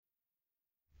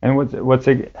And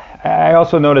I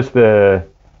also noticed the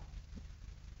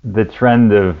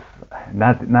trend of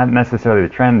not necessarily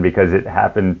the trend because it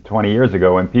happened 20 years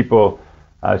ago when people,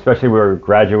 especially were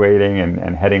graduating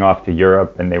and heading off to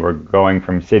Europe, and they were going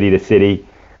from city to city,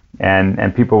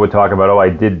 and people would talk about, oh, I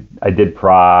did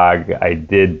Prague, I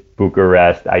did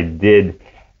Bucharest,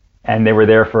 and they were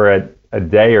there for a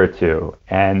day or two,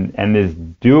 and this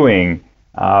doing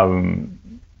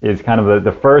is kind of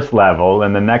the first level,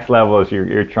 and the next level is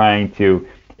you're trying to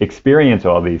experience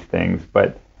all these things.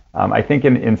 But I think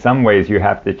in some ways you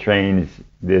have to change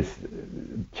this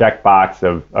checkbox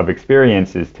of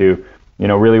experiences to,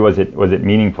 really was it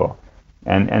meaningful,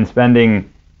 and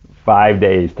spending 5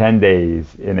 days, 10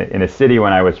 days in a city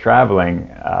when I was traveling.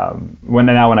 When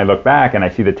I look back and I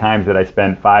see the times that I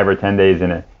spent 5 or 10 days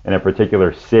in a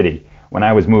particular city, when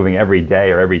I was moving every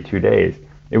day or every 2 days,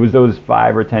 it was those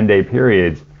 5 or 10 day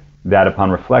periods that, upon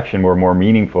reflection, were more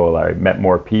meaningful. I met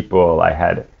more people. I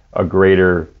had a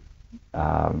greater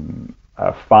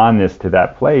fondness to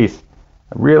that place,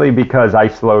 really because I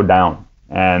slowed down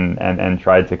and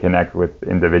tried to connect with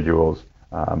individuals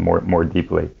more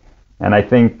deeply. And I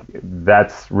think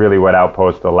that's really what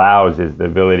Outpost allows, is the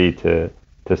ability to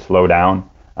slow down,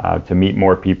 to meet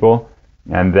more people,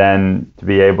 and then to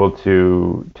be able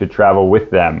to travel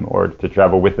with them or to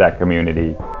travel with that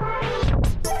community.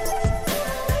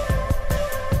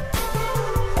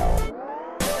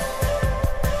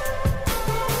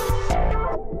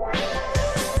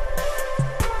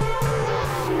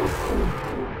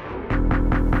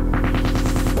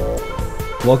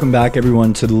 Welcome back,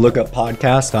 everyone, to the Look Up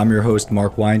Podcast. I'm your host,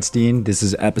 Mark Weinstein. This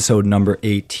is episode number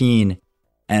 18,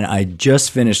 and I just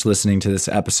finished listening to this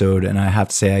episode, and I have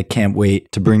to say I can't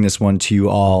wait to bring this one to you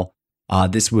all.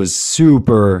 This was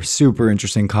super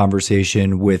interesting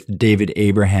conversation with David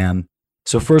Abraham.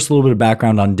 So first, a little bit of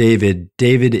background on David.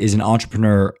 David is an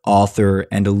entrepreneur, author,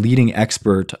 and a leading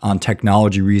expert on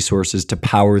technology resources to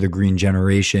power the green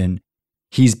generation.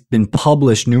 He's been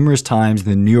published numerous times in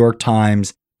the New York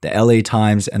Times, the LA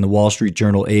Times, and the Wall Street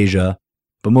Journal Asia.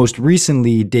 But most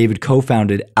recently, David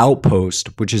co-founded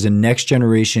Outpost, which is a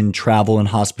next-generation travel and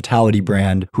hospitality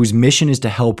brand whose mission is to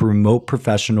help remote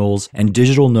professionals and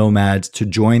digital nomads to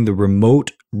join the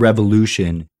remote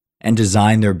revolution and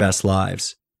design their best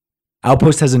lives.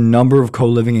 Outpost has a number of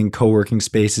co-living and co-working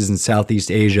spaces in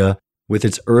Southeast Asia, with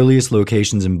its earliest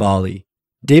locations in Bali.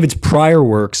 David's prior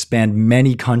work spanned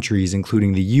many countries,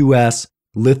 including the US,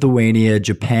 Lithuania,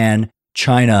 Japan,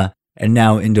 China, and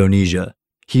now Indonesia.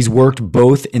 He's worked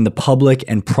both in the public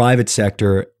and private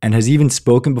sector and has even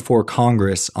spoken before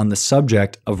Congress on the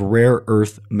subject of rare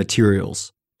earth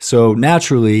materials. So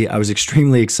naturally, I was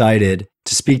extremely excited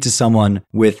to speak to someone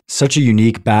with such a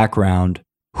unique background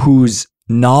whose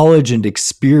knowledge and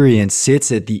experience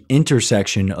sits at the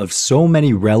intersection of so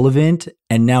many relevant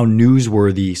and now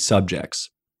newsworthy subjects.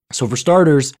 So for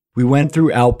starters, we went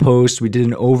through Outpost, we did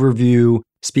an overview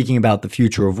speaking about the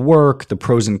future of work, the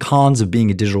pros and cons of being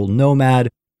a digital nomad,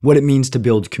 what it means to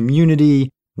build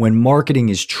community, when marketing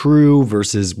is true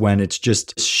versus when it's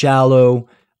just shallow,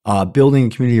 building a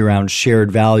community around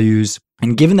shared values.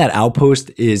 And given that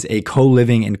Outpost is a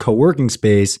co-living and co-working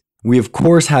space, we of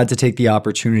course had to take the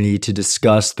opportunity to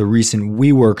discuss the recent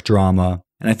WeWork drama.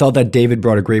 And I thought that David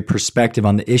brought a great perspective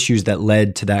on the issues that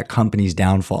led to that company's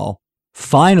downfall.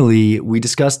 Finally, we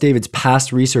discussed David's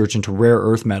past research into rare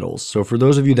earth metals. So for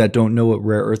those of you that don't know what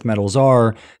rare earth metals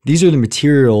are, these are the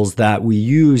materials that we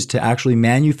use to actually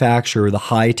manufacture the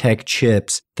high-tech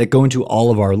chips that go into all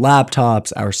of our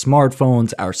laptops, our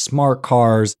smartphones, our smart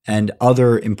cars, and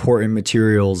other important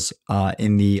materials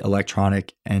in the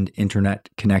electronic and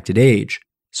internet-connected age.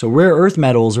 So rare earth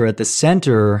metals are at the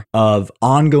center of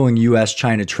ongoing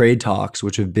US-China trade talks,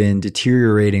 which have been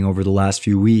deteriorating over the last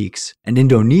few weeks. And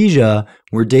Indonesia,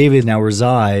 where David now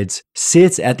resides,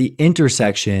 sits at the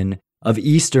intersection of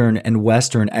Eastern and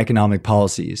Western economic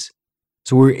policies.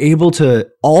 So we're able to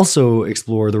also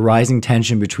explore the rising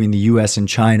tension between the US and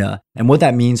China and what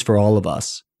that means for all of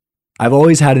us. I've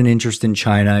always had an interest in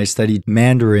China. I studied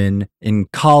Mandarin in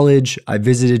college. I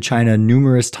visited China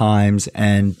numerous times,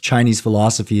 and Chinese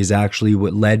philosophy is actually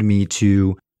what led me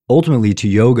ultimately to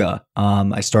yoga.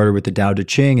 I started with the Tao Te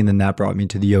Ching, and then that brought me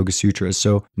to the Yoga Sutras.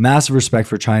 So massive respect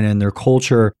for China and their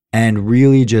culture, and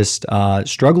really just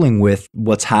struggling with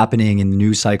what's happening in the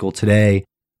news cycle today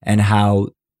and how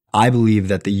I believe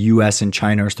that the US and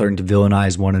China are starting to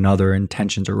villainize one another and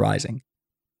tensions are rising.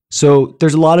 So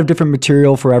there's a lot of different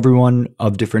material for everyone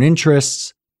of different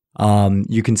interests.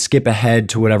 You can skip ahead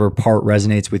to whatever part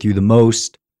resonates with you the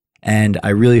most. And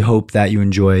I really hope that you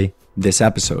enjoy this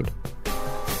episode.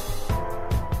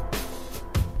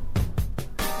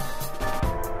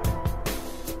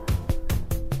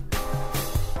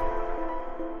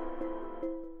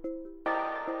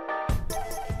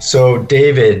 So,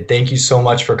 David, thank you so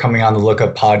much for coming on the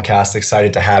Lookup podcast.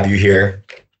 Excited to have you here.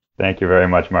 Thank you very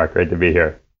much, Mark. Great to be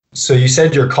here. So, you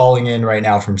said you're calling in right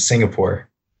now from Singapore.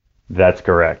 That's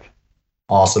correct.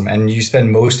 Awesome. And you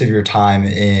spend most of your time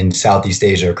in Southeast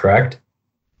Asia, correct?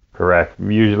 Correct.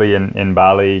 Usually in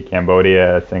Bali,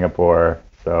 Cambodia, Singapore.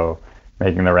 So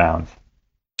making the rounds.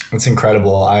 That's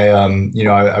incredible.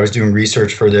 I was doing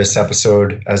research for this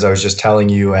episode, as I was just telling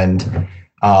you, and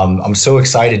I'm so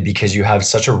excited because you have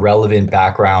such a relevant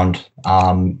background,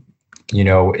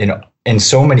 in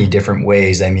so many different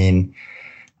ways. I mean,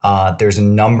 there's a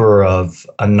number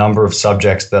of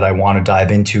subjects that I want to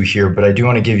dive into here, but I do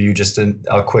want to give you just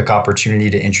a quick opportunity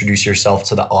to introduce yourself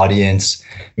to the audience,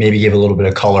 maybe give a little bit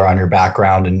of color on your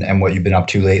background and what you've been up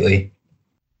to lately.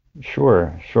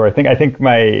 Sure. I think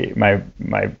my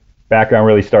background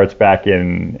really starts back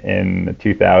in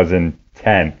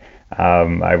 2010.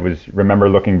 I remember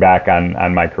looking back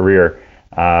on my career.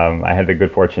 I had the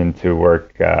good fortune to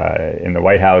work in the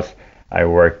White House. I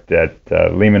worked at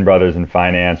Lehman Brothers in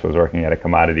finance, was working at a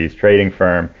commodities trading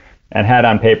firm, and had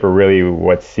on paper really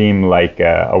what seemed like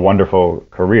a wonderful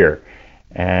career.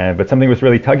 But something was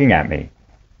really tugging at me.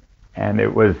 And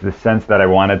it was the sense that I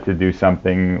wanted to do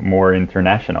something more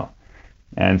international.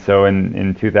 And so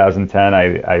in 2010,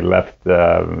 I left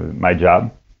my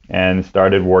job and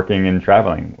started working and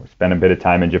traveling. Spent a bit of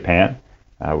time in Japan,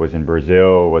 was in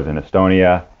Brazil, was in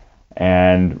Estonia,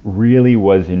 and really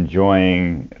was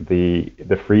enjoying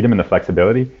the freedom and the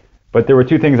flexibility. But there were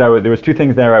two things there was two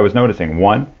things there I was noticing.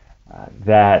 One,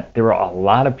 that there were a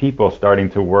lot of people starting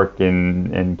to work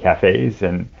in cafes,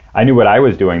 and I knew what I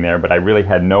was doing there, but I really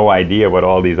had no idea what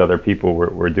all these other people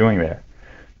were doing there.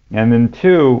 And then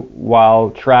two,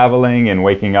 while traveling and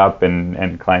waking up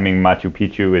and climbing Machu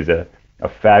Picchu is a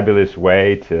fabulous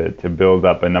way to build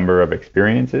up a number of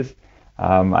experiences,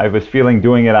 I was feeling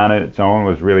doing it on its own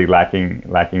was really lacking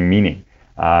meaning.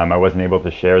 I wasn't able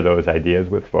to share those ideas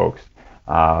with folks.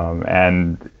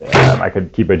 I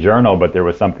could keep a journal, but there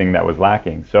was something that was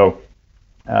lacking. So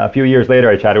a few years later,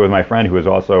 I chatted with my friend who was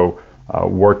also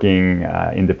working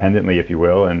independently, if you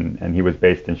will, and he was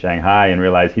based in Shanghai, and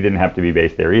realized he didn't have to be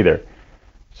based there either.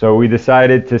 So we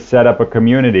decided to set up a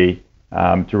community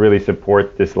to really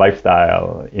support this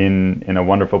lifestyle in a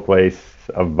wonderful place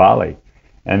of Bali.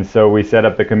 And so we set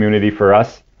up the community for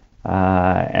us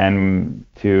and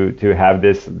to have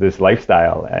this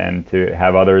lifestyle and to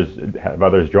have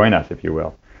others join us, if you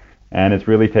will. And it's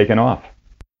really taken off.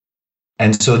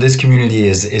 And so this community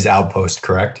is Outpost,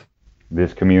 correct?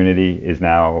 This community is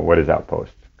now what is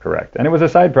Outpost, correct? And it was a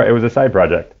side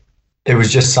project. It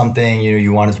was just something,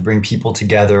 you wanted to bring people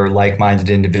together, like-minded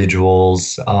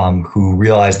individuals who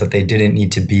realized that they didn't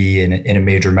need to be in a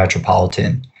major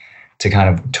metropolitan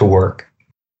to work.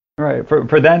 Right.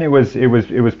 For then it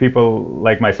was people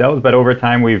like myself, but over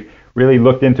time we've really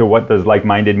looked into what does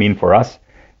like-minded mean for us,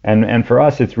 and for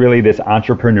us it's really this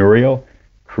entrepreneurial,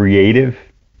 creative,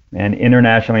 and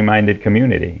internationally minded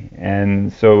community.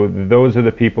 And so those are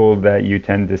the people that you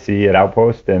tend to see at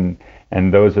Outpost, and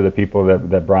those are the people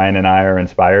that Brian and I are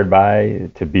inspired by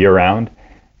to be around.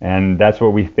 And that's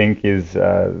what we think is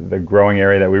the growing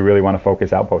area that we really want to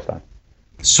focus Outpost on.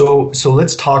 So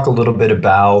let's talk a little bit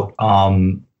about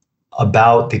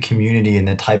the community and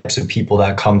the types of people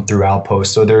that come through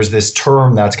Outpost. So there's this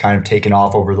term that's kind of taken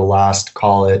off over the last,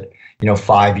 call it,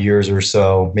 5 years or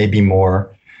so, maybe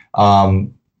more,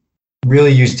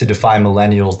 really used to define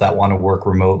millennials that want to work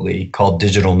remotely, called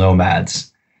digital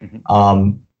nomads.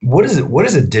 Mm-hmm. What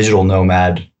is a digital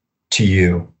nomad to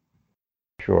you?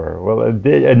 Sure. Well,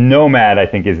 a nomad, I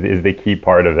think, is the key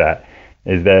part of that,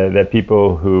 is that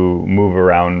people who move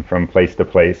around from place to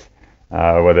place,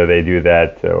 whether they do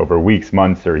that over weeks,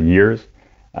 months, or years.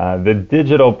 The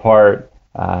digital part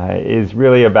is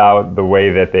really about the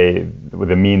way that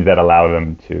the means that allow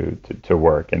them to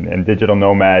work. And digital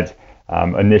nomads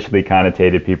initially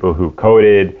connotated people who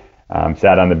coded,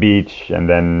 sat on the beach, and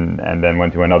then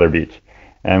went to another beach.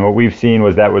 And what we've seen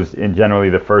was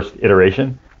generally the first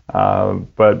iteration.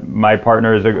 But my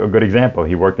partner is a good example.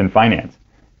 He worked in finance,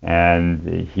 and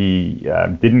he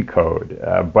didn't code,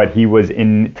 but he was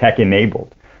in tech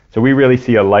enabled. So we really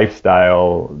see a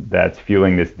lifestyle that's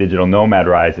fueling this digital nomad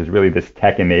rise is really this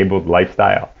tech enabled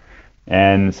lifestyle.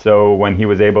 And so when he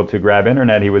was able to grab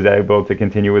internet, he was able to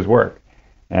continue his work.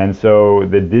 And so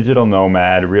the digital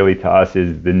nomad really to us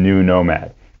is the new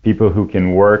nomad, people who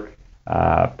can work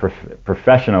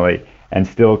professionally and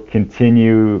still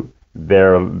continue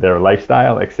their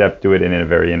lifestyle, except do it in a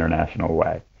very international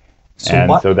way.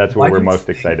 So that's what we're most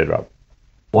excited about.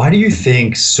 Why do you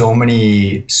think so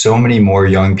many more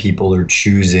young people are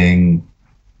choosing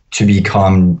to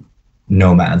become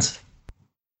nomads?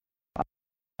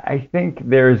 I think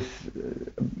there's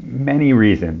many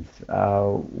reasons.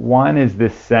 One is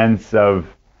this sense of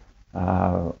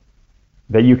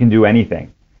that you can do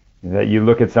anything. That you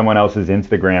look at someone else's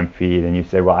Instagram feed and you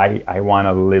say, well, I want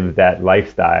to live that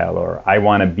lifestyle, or I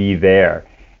want to be there.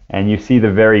 And you see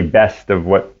the very best of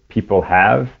what people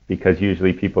have, because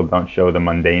usually people don't show the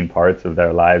mundane parts of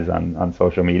their lives on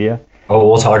social media. Oh,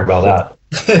 we'll talk about that.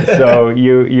 So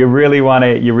you really want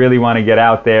to get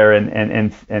out there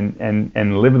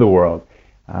and live the world.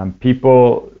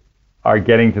 People are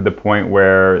getting to the point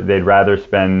where they'd rather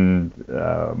spend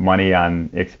money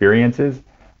on experiences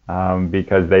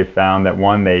because they found that,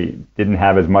 one, they didn't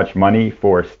have as much money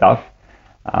for stuff,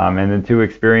 and then two,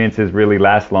 experiences really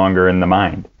last longer in the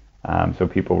mind. So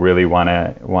people really want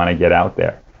to get out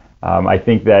there. I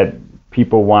think that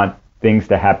people want things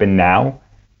to happen now,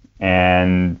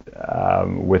 and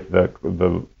with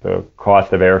the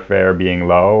cost of airfare being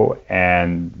low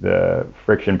and the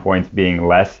friction points being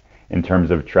less in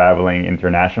terms of traveling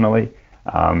internationally,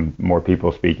 more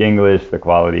people speak English, the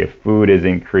quality of food is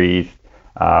increased,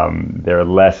 there are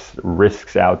less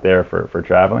risks out there for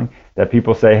traveling, that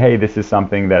people say, hey, this is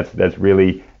something that's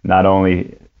really not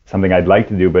only something I'd like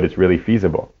to do, but it's really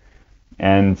feasible.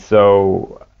 And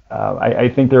so I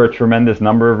think there are a tremendous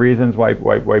number of reasons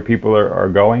why people are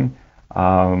going,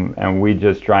 and we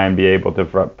just try and be able to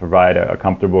provide a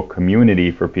comfortable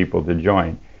community for people to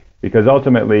join, because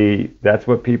ultimately that's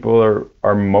what people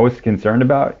are most concerned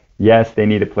about. Yes, they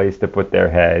need a place to put their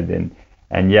head,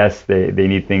 and yes, they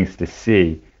need things to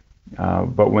see,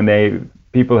 but when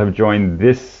people have joined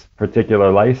this particular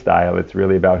lifestyle, it's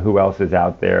really about who else is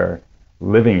out there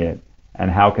living it,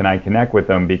 and how can I connect with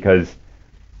them, because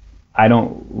I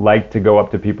don't like to go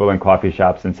up to people in coffee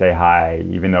shops and say hi,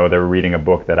 even though they're reading a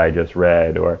book that I just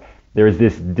read, or there's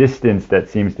this distance that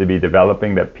seems to be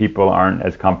developing, that people aren't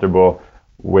as comfortable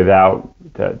without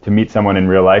to meet someone in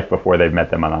real life before they've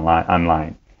met them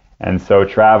online. And so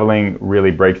traveling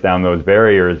really breaks down those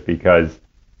barriers, because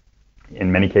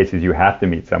in many cases you have to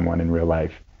meet someone in real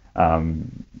life,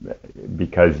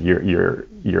 because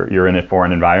you're in a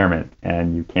foreign environment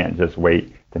and you can't just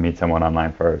wait to meet someone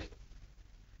online first.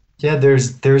 Yeah,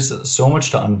 there's so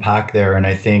much to unpack there, and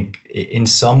I think in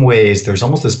some ways there's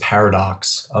almost this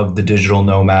paradox of the digital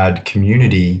nomad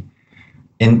community,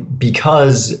 and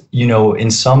because in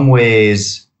some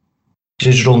ways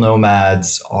digital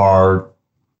nomads are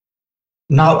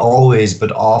not always,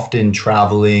 but often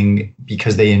traveling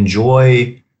because they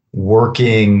enjoy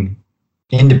working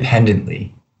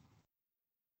independently.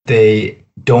 They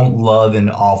don't love an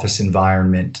office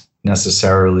environment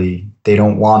necessarily. They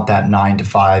don't want that 9 to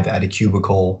 5 at a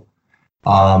cubicle.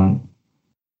 But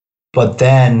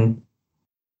then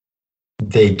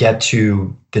they get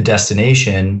to the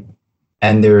destination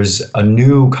and there's a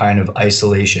new kind of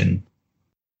isolation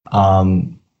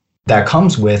that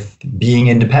comes with being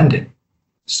independent.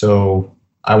 So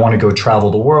I want to go travel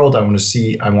the world. I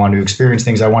want to experience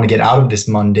things. I want to get out of this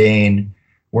mundane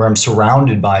where I'm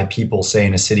surrounded by people, say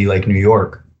in a city like New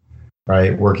York,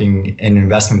 right? Working in an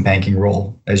investment banking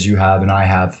role, as you have and I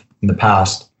have in the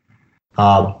past.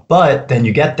 But then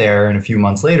you get there, and a few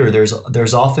months later,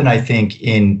 there's often, I think,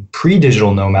 in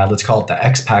pre-digital nomad, let's call it the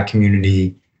expat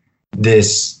community,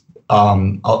 this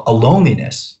a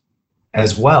loneliness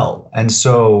as well. And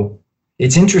so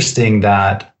it's interesting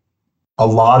that a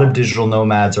lot of digital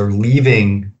nomads are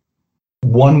leaving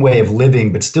one way of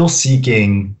living, but still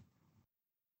seeking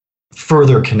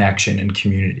further connection and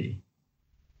community.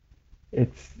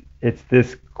 It's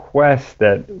this quest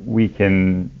that we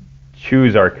can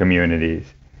choose our communities.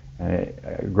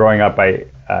 Growing up, I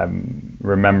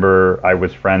remember I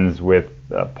was friends with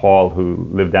Paul, who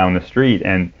lived down the street,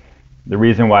 and the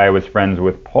reason why I was friends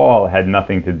with Paul had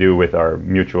nothing to do with our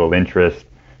mutual interest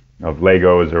of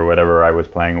Legos or whatever I was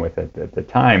playing with at the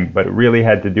time, but it really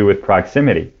had to do with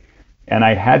proximity. And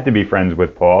I had to be friends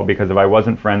with Paul, because if I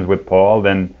wasn't friends with Paul,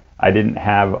 then I didn't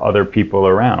have other people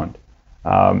around.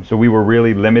 So we were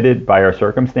really limited by our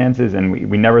circumstances, and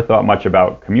we never thought much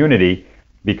about community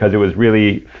because it was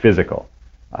really physical.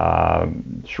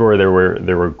 Sure, there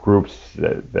were groups,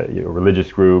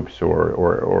 religious groups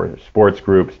or sports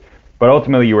groups, but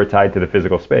ultimately you were tied to the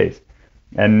physical space.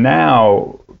 And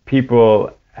now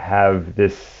people have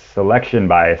this selection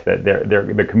bias that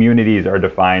the communities are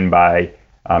defined by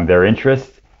their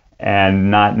interests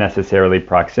and not necessarily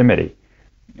proximity.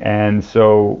 And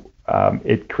so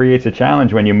it creates a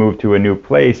challenge when you move to a new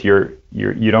place. You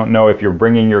don't know if you're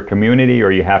bringing your community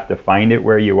or you have to find it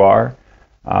where you are.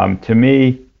 To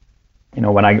me,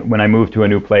 when I moved to a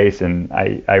new place, and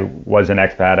I was an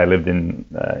expat, I lived in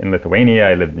Lithuania,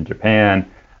 I lived in Japan,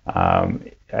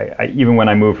 Even when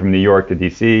I moved from New York to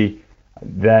DC,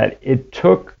 that it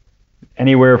took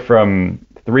anywhere from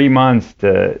 3 months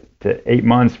to 8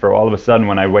 months for all of a sudden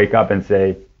when I wake up and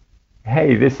say,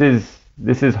 hey, this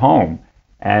is home.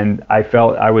 And I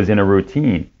felt I was in a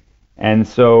routine. And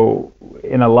so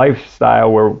in a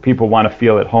lifestyle where people want to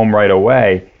feel at home right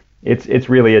away, it's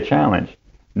really a challenge.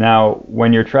 Now,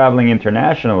 when you're traveling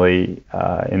internationally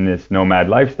in this nomad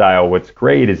lifestyle, what's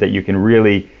great is that you can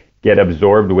really get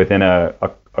absorbed within a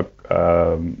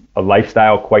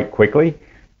lifestyle quite quickly,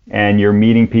 and you're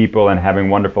meeting people and having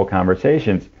wonderful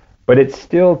conversations. But it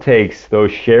still takes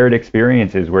those shared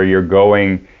experiences where you're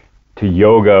going to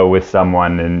yoga with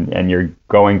someone and you're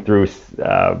going through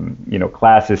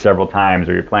classes several times,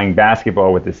 or you're playing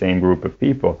basketball with the same group of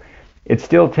people. It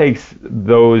still takes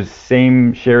those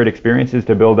same shared experiences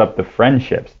to build up the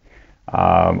friendships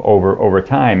over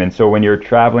time. And so when you're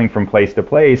traveling from place to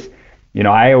place,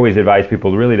 I always advise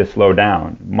people really to slow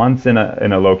down, months in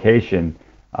a location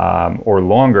or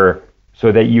longer,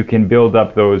 so that you can build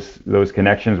up those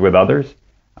connections with others.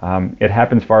 It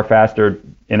happens far faster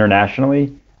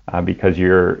internationally because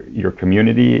your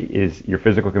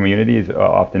physical community is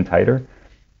often tighter,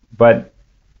 but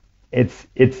it's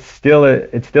still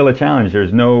a challenge.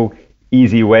 There's no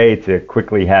easy way to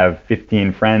quickly have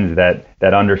 15 friends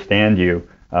that understand you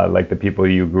like the people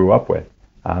you grew up with.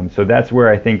 So that's where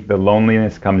I think the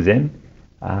loneliness comes in.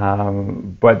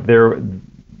 But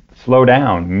slow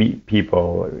down, meet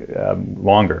people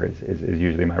longer is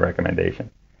usually my recommendation.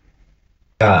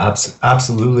 Yeah,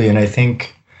 absolutely. And I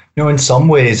think, in some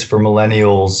ways for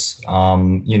millennials,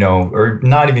 or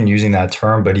not even using that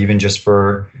term, but even just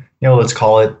for, let's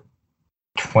call it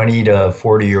 20 to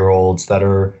 40-year-olds that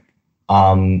are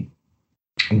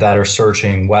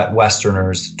searching,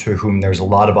 Westerners to whom there's a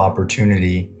lot of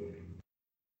opportunity,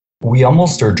 we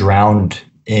almost are drowned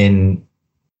in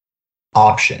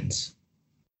options.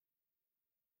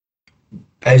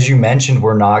 As you mentioned,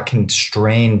 we're not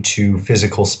constrained to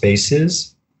physical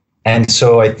spaces. And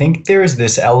so I think there's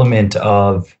this element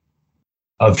of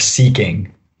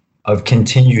seeking, of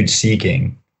continued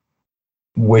seeking,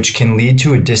 which can lead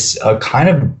to a kind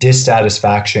of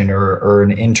dissatisfaction or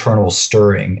an internal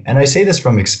stirring. And I say this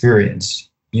from experience,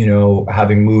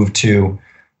 having moved to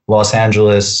Los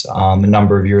Angeles a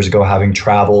number of years ago, having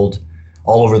traveled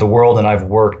all over the world, and I've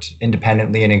worked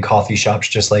independently and in coffee shops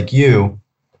just like you.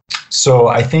 So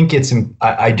I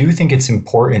do think it's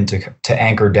important to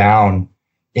anchor down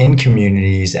in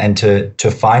communities and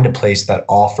to find a place that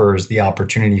offers the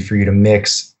opportunity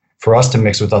for us to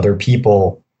mix with other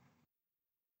people,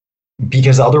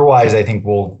 because otherwise I think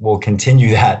we'll continue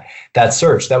that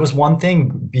search. That was one thing,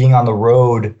 being on the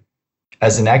road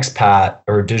as an expat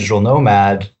or a digital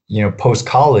nomad, post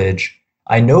college.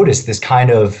 I noticed this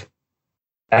kind of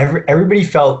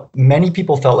many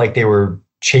people felt like they were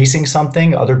chasing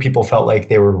something. Other people felt like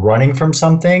they were running from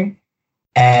something.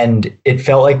 And it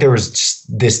felt like there was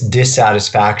this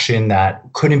dissatisfaction that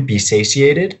couldn't be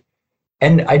satiated.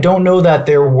 And I don't know that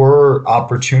there were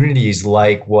opportunities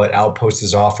like what Outpost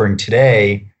is offering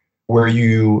today, where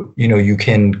you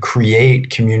can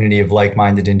create community of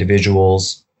like-minded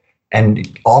individuals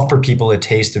and offer people a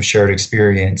taste of shared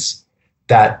experience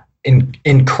that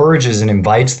encourages and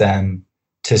invites them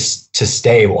to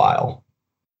stay a while.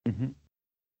 Mm-hmm.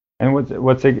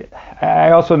 And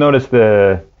I also noticed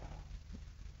the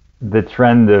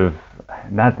trend of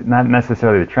not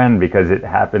necessarily the trend, because it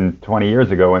happened 20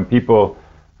 years ago when people,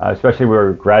 especially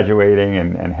were graduating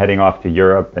and heading off to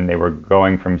Europe, and they were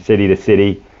going from city to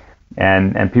city,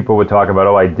 and people would talk about,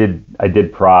 I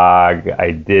did Prague,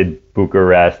 I did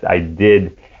Bucharest,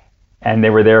 and they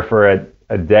were there for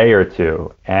a day or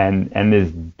two, and this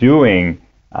doing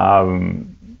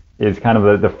is kind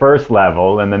of the first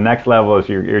level, and the next level is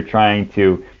you're trying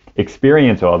to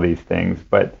experience all these things.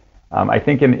 But I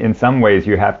think in some ways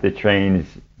you have to change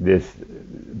this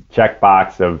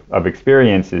checkbox of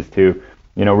experiences to,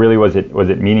 really was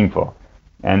it meaningful,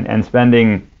 and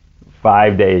spending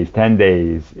 5 days, 10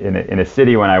 days in a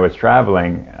city when I was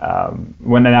traveling.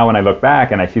 When I look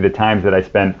back and I see the times that I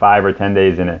spent 5 or 10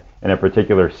 days in a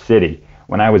particular city,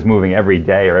 when I was moving every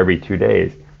day or every 2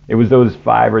 days, it was those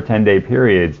 5 or 10 day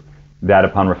periods that,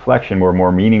 upon reflection, were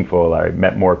more meaningful. I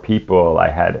met more people. I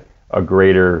had a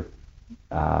greater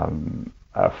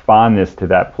fondness to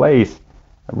that place,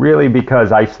 really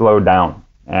because I slowed down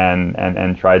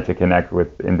and tried to connect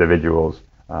with individuals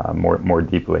more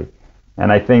deeply.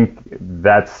 And I think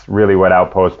that's really what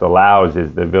Outpost allows,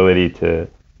 is the ability to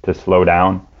slow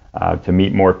down, to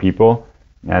meet more people,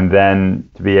 and then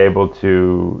to be able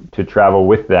to travel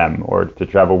with them or to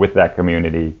travel with that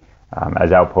community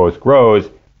as Outpost grows,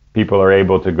 people are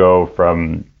able to go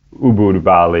from Ubud,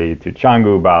 Bali to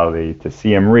Canggu, Bali to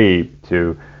Siem Reap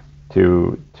to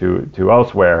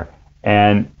elsewhere,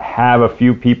 and have a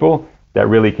few people that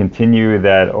really continue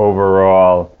that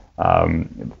overall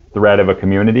thread of a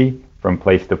community from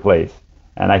place to place.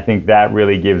 And I think that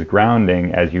really gives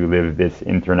grounding as you live this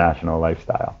international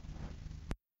lifestyle.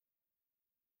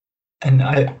 And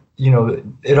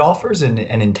it offers an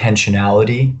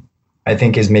intentionality, I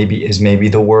think is maybe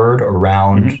the word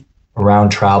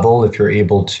around travel. If you're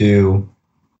able to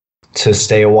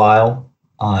stay a while,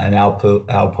 an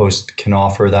outpost can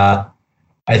offer that.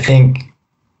 I think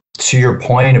to your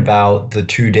point about the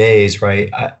 2 days, right?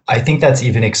 I think that's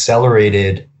even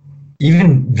accelerated,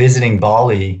 even visiting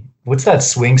Bali. What's that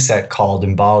swing set called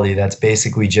in Bali? That's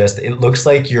basically just, it looks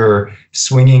like you're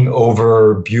swinging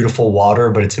over beautiful water,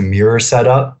 but it's a mirror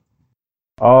setup.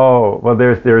 Oh, well,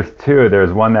 there's two.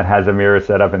 There's one that has a mirror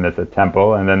setup and it's a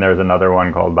temple, and then there's another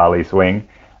one called Bali Swing,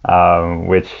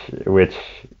 which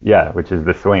is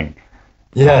the swing.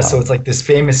 Yeah, so it's like this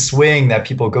famous swing that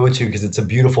people go to because it's a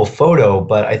beautiful photo.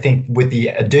 But I think with the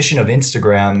addition of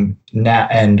Instagram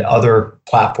and other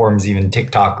platforms, even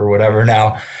TikTok or whatever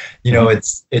now,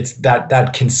 it's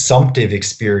that consumptive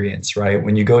experience, right?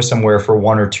 When you go somewhere for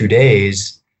 1 or 2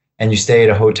 days and you stay at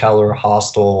a hotel or a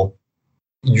hostel,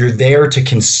 you're there to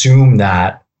consume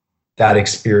that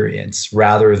experience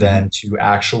rather than to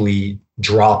actually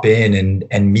drop in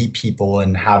and meet people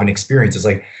and have an experience. It's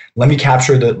like, let me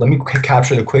capture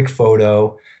the quick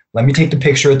photo. Let me take the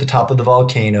picture at the top of the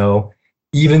volcano,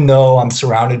 even though I'm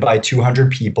surrounded by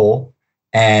 200 people,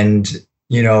 and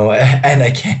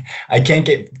and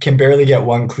can barely get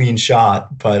one clean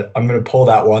shot, but I'm going to pull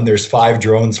that one. There's 5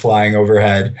 drones flying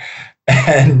overhead.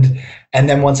 And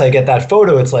then once I get that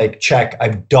photo, it's like, check,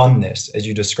 I've done this, as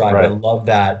you described. Right.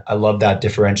 I love that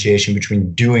differentiation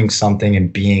between doing something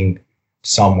and being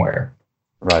somewhere.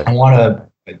 Right. I want to,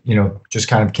 just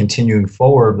kind of continuing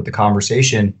forward with the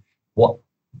conversation.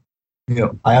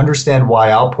 I understand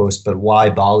why Outpost, but why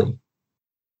Bali?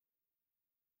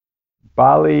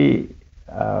 Bali,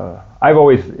 I've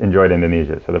always enjoyed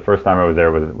Indonesia. So the first time I was there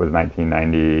was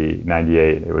 1990,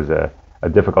 98. It was a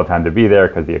difficult time to be there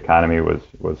because the economy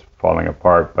was falling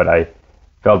apart, but I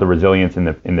felt the resilience in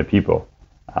the people.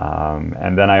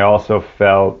 And then I also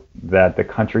felt that the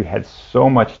country had so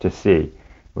much to see.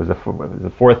 It was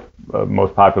the fourth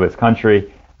most populous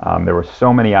country. There were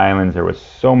so many islands. There was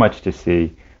so much to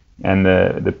see. And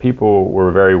the people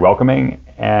were very welcoming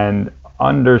and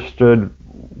understood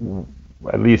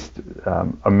at least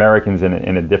Americans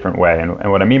in a different way.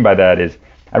 And what I mean by that is,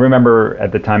 I remember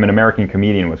at the time an American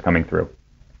comedian was coming through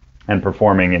and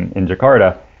performing in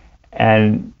Jakarta.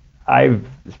 And I've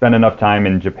spent enough time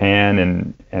in Japan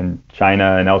and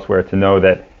China and elsewhere to know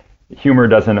that humor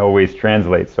doesn't always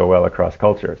translate so well across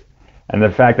cultures. And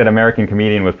the fact that American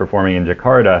comedian was performing in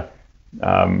Jakarta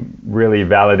really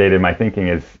validated my thinking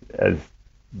as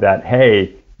that,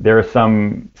 hey, there are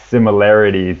some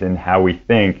similarities in how we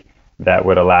think that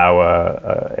would allow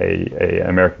an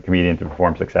American comedian to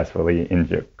perform successfully in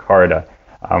Jakarta,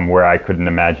 where I couldn't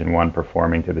imagine one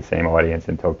performing to the same audience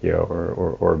in Tokyo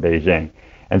or Beijing.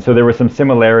 And so there were some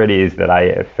similarities that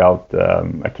I felt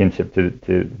a kinship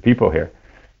to people here.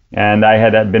 And I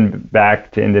had been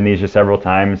back to Indonesia several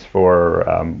times for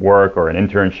work or an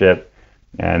internship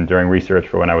and during research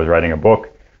for when I was writing a book,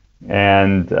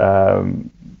 and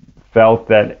felt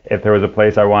that if there was a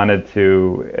place I wanted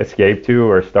to escape to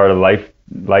or start a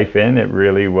life in, it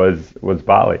really was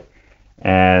Bali.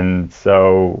 And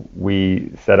so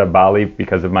we set up Bali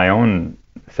because of my own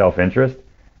self-interest.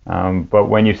 But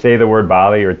when you say the word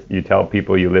Bali or you tell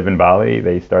people you live in Bali,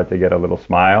 they start to get a little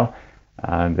smile.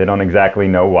 They don't exactly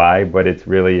know why, but it's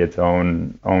really its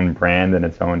own brand and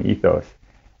its own ethos.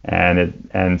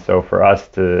 And so for us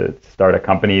to start a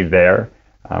company there,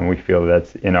 we feel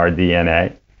that's in our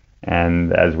DNA.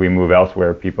 And as we move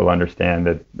elsewhere, people understand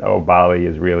that, Bali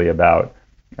is really about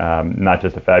not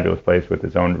just a fabulous place with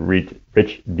its own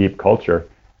rich, deep culture,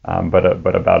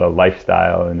 but about a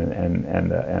lifestyle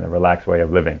and a relaxed way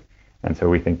of living. And so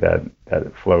we think that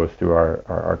flows through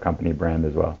our company brand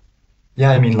as well.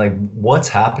 Yeah, I mean, like, what's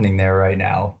happening there right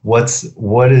now?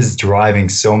 What is driving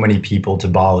so many people to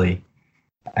Bali?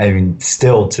 I mean,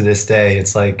 still to this day,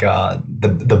 it's like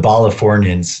the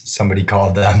Balifornians, somebody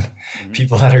called them,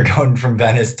 people that are going from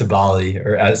Venice to Bali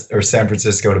or San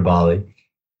Francisco to Bali.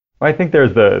 Well, I think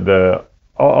there's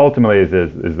ultimately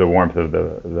is the warmth of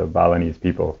the Balinese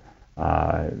people.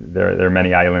 There are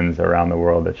many islands around the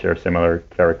world that share similar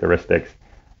characteristics,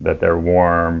 that they're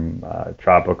warm,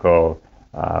 tropical,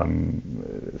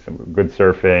 some good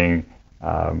surfing,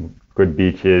 good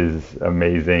beaches,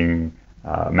 amazing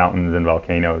mountains and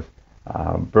volcanoes.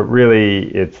 But really,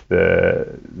 it's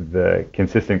the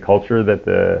consistent culture that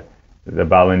the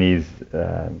Balinese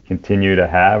continue to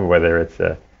have, whether it's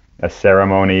a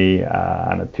ceremony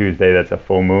on a Tuesday that's a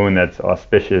full moon that's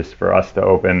auspicious for us to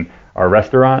open our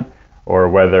restaurant, or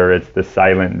whether it's the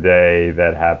silent day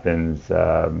that happens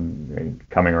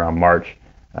coming around March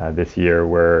this year,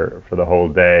 where for the whole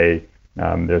day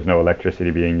there's no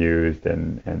electricity being used,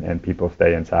 and people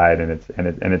stay inside,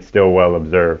 and it's still well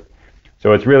observed.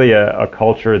 So it's really a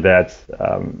culture that's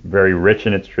very rich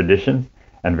in its traditions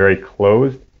and very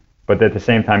closed, but at the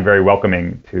same time very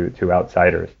welcoming to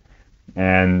outsiders.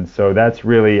 And so that's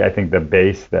really, I think, the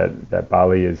base that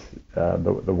Bali is,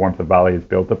 the warmth of Bali is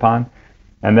built upon.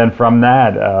 And then from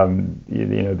that,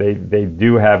 they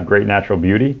do have great natural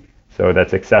beauty, so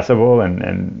that's accessible,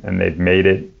 and they've made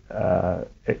it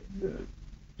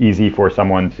easy for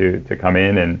someone to come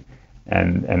in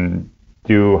and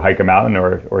do hike a mountain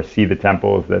or see the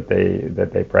temples that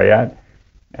they pray at.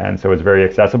 And so it's very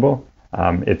accessible.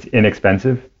 It's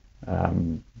inexpensive.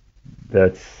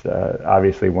 That's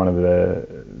obviously one of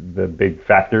the big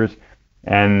factors.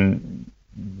 And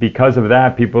because of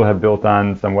that, people have built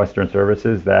on some Western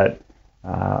services that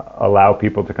allow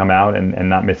people to come out and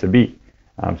not miss a beat.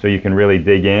 So you can really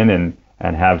dig in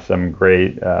and have some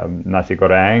great nasi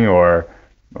goreng or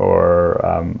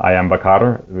ayam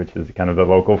bakar, which is kind of the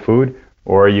local food,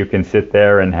 or you can sit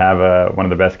there and have one of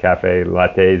the best cafe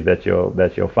lattes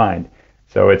that you'll find.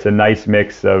 So it's a nice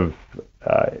mix of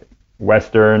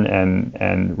Western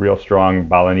and real strong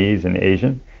Balinese and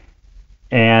Asian,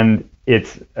 and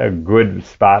it's a good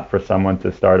spot for someone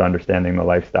to start understanding the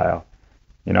lifestyle.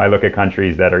 I look at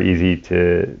countries that are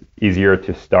easier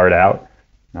to start out,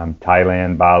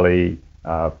 Thailand, Bali,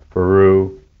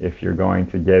 Peru. If you're going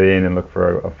to get in and look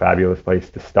for a fabulous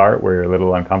place to start where you're a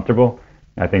little uncomfortable,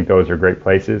 I think those are great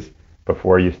places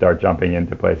before you start jumping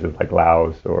into places like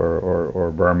Laos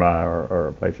or Burma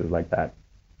or places like that.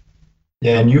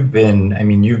 Yeah, and you've been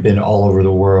all over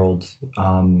the world.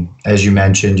 As you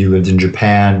mentioned, you lived in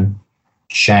Japan,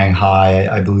 Shanghai,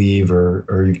 I believe,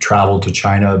 or you've traveled to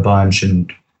China a bunch,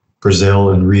 and Brazil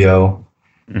and Rio.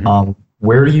 Mm-hmm.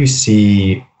 Where do you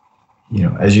see,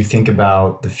 as you think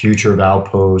about the future of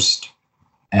Outpost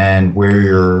and where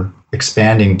you're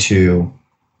expanding to,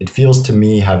 it feels to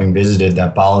me, having visited,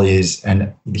 that Bali is,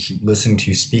 and listening to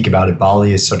you speak about it,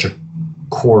 Bali is such a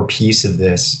core piece of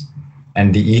this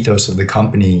and the ethos of the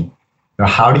company.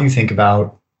 How do you think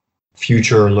about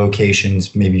future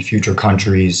locations, maybe future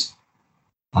countries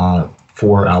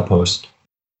for Outpost?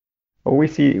 Well, we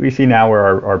see now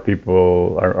where our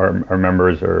people, our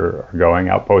members are going.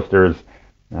 Outposters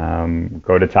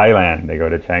go to Thailand, they go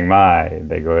to Chiang Mai,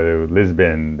 they go to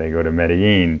Lisbon, they go to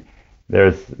Medellin.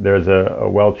 There's a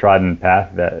well-trodden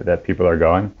path that people are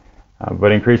going,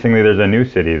 but increasingly there's a new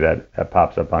city that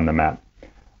pops up on the map.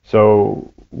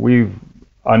 So we've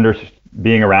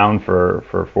being around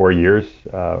for 4 years.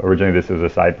 Originally, this was a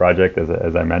side project,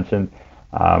 as I mentioned,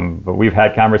 but we've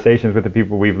had conversations with the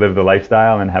people. We've lived the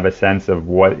lifestyle and have a sense of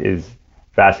what is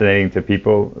fascinating to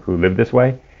people who live this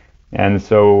way. And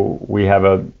so we have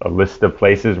a list of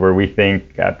places where we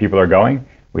think people are going.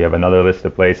 We have another list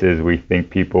of places we think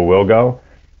people will go.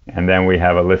 And then we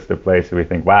have a list of places we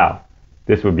think, wow,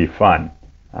 this would be fun.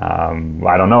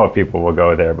 I don't know if people will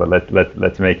go there, but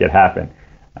let's make it happen.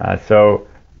 So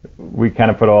we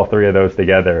kind of put all three of those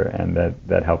together, and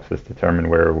that helps us determine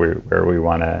where we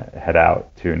want to head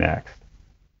out to next.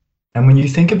 And when you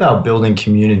think about building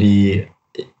community,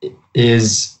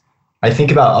 I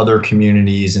think about other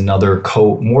communities and other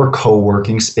more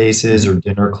co-working spaces or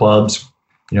dinner clubs.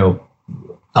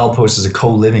 Outpost is a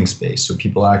co-living space, so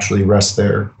people actually rest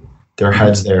their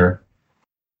heads there.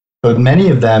 But many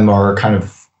of them are kind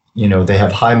of, they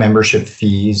have high membership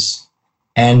fees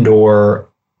and or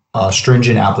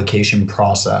stringent application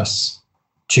process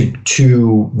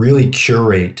to really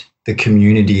curate the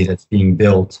community that's being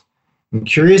built. I'm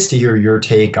curious to hear your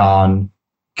take on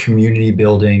community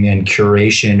building and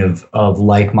curation of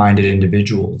like-minded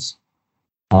individuals.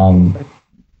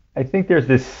 I think there's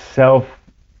this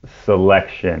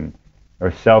self-selection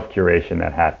or self-curation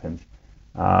that happens.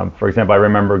 For example, I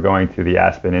remember going to the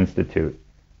Aspen Institute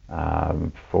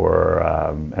for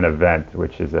an event,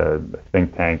 which is a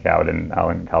think tank out in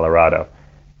Colorado.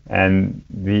 And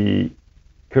the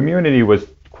community was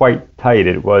quite tight.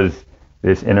 It was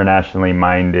this internationally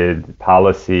minded,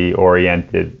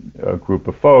 policy-oriented group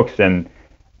of folks, and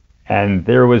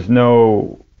there was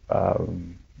no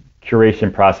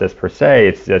curation process per se.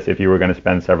 It's just if you were going to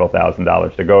spend several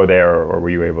 $1,000s to go there, or were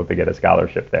you able to get a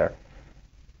scholarship there.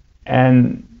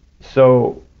 And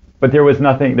so but there was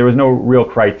no real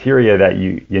criteria that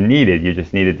you needed. You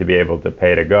just needed to be able to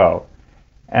pay to go.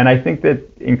 And I think that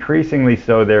increasingly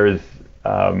so there's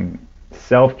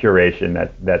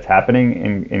self-curation that's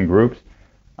happening in groups.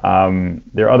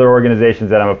 There are other organizations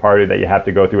that I'm a part of that you have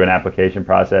to go through an application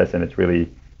process, and it's really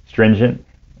stringent.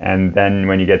 And then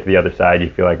when you get to the other side, you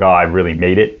feel like, oh, I've really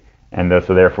made it. And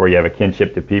so therefore you have a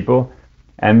kinship to people.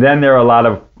 And then there are a lot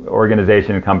of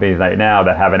organizations and companies right now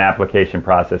that have an application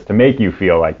process to make you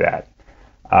feel like that.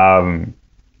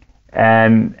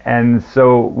 And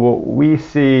so what we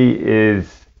see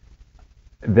is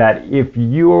that if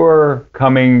you're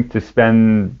coming to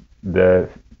spend our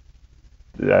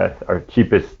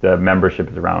cheapest membership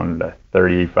is around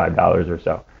 $35 or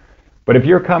so. But if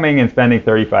you're coming and spending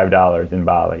 $35 in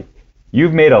Bali,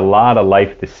 you've made a lot of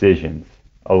life decisions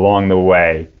along the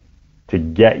way to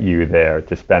get you there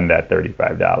to spend that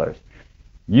 $35.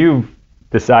 You've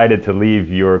decided to leave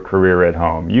your career at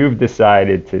home. You've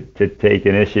decided to take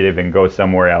initiative and go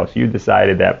somewhere else. You've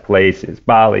decided that place is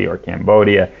Bali or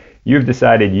Cambodia. You've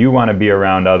decided you want to be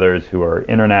around others who are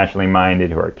internationally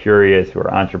minded, who are curious, who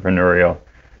are entrepreneurial.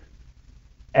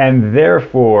 And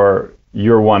therefore,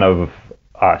 you're one of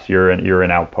us. You're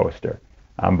an outposter.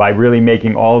 By really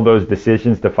making all of those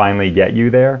decisions to finally get you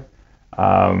there,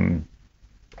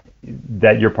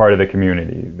 that you're part of the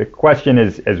community. The question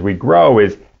is, as we grow,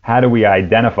 is how do we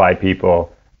identify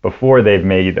people before they've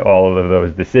made all of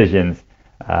those decisions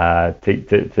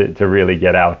to really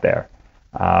get out there?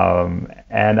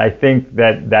 And I think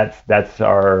that's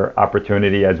our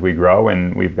opportunity as we grow,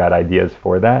 and we've got ideas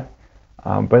for that.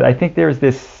 But I think there's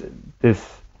this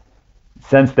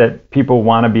sense that people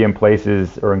want to be in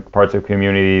places or in parts of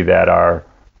community that are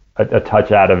a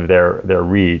touch out of their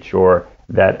reach, or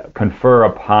that confer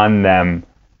upon them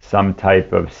some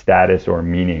type of status or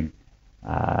meaning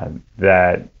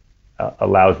that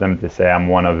allows them to say, I'm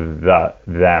one of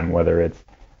them, whether it's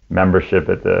membership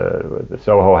at the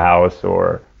Soho House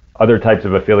or other types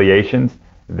of affiliations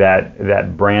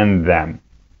that brand them.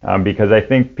 Because I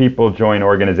think people join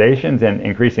organizations and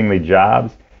increasingly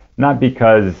jobs, not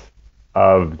because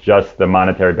of just the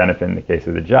monetary benefit in the case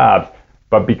of the jobs,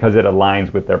 but because it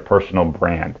aligns with their personal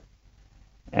brand.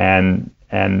 And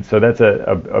so that's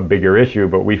a bigger issue,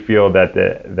 but we feel that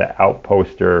the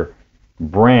outposter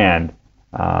brand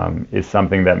is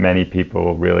something that many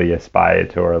people really aspire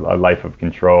to, or a life of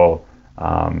control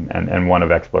and one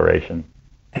of exploration.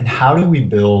 And how do we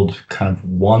build kind of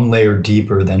one layer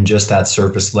deeper than just that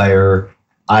surface layer?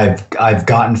 I've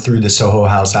gotten through the Soho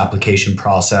House application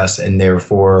process, and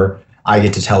therefore I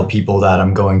get to tell people that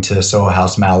I'm going to Soho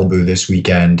House Malibu this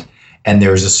weekend, and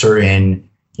there's a certain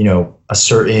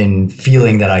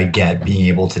feeling that I get being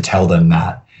able to tell them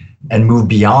that, and move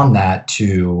beyond that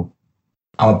to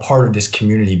I'm a part of this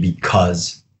community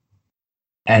because,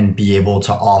 and be able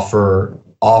to offer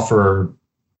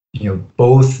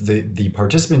both the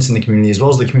participants in the community as well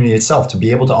as the community itself, to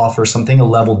be able to offer something a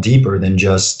level deeper than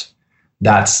just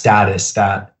that status,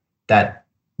 that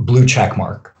blue check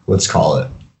mark, let's call it.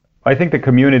 I think the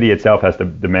community itself has to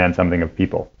demand something of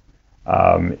people.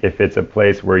 If it's a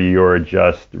place where you're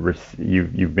just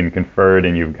you've been conferred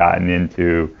and you've gotten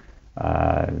into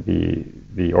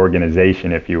the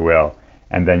organization, if you will,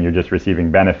 and then you're just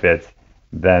receiving benefits,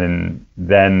 then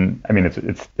I mean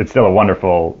it's still a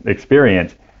wonderful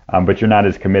experience, but you're not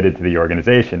as committed to the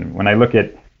organization. When I look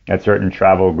at certain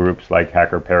travel groups like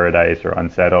Hacker Paradise or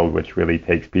Unsettled, which really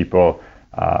takes people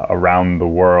around the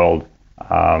world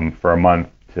for a month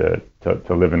to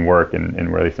live and work in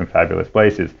really some fabulous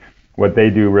places, what they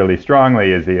do really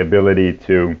strongly is the ability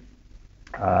to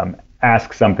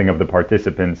ask something of the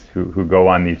participants who go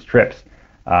on these trips.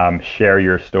 Share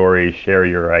your stories, share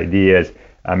your ideas,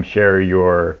 share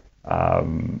your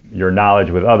knowledge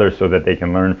with others so that they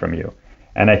can learn from you.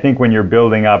 And I think when you're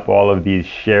building up all of these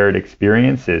shared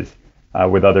experiences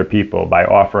with other people by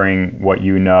offering what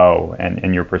you know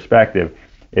and your perspective,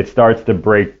 it starts to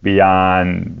break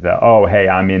beyond the, oh, hey,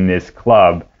 I'm in this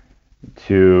club,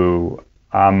 to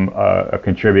I'm a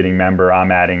contributing member,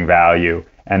 I'm adding value.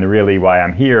 And really why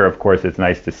I'm here, of course, it's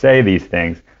nice to say these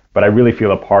things, but I really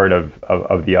feel a part of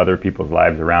the other people's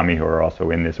lives around me who are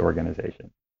also in this organization.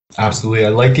 Absolutely. I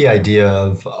like the idea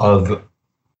of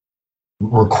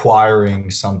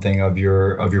requiring something of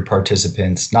your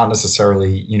participants, not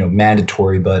necessarily,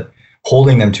 mandatory, but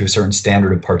holding them to a certain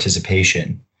standard of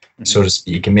participation, so to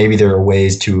speak. And maybe there are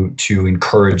ways to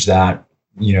encourage that,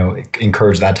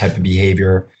 encourage that type of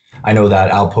behavior. I know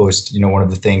that Outpost, one of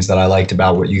the things that I liked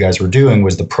about what you guys were doing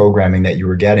was the programming that you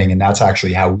were getting. And that's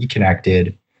actually how we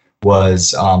connected.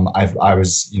 Was I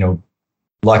was,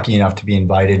 lucky enough to be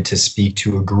invited to speak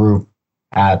to a group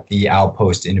at the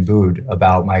Outpost in Ubud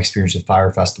about my experience with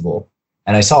Fire Festival.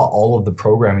 And I saw all of the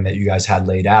programming that you guys had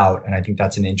laid out. And I think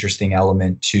that's an interesting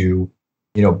element to,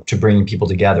 to bringing people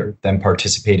together, them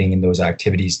participating in those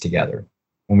activities together.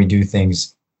 When we do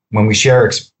things, when we share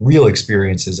real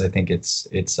experiences, I think it's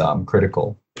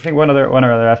critical. I think one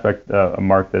other aspect,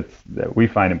 Mark, that we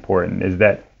find important is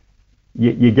that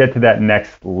you get to that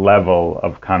next level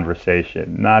of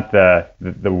conversation, not the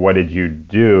what did you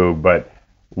do, but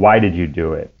why did you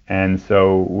do it? And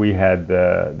so we had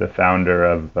the founder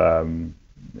of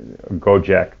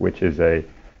Gojek, which is a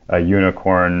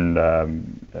unicorn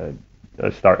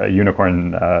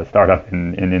startup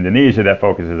in Indonesia that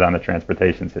focuses on the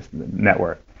transportation system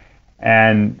network.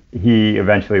 And he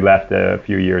eventually left a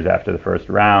few years after the first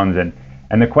rounds. And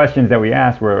the questions that we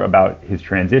asked were about his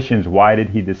transitions. Why did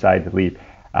he decide to leave?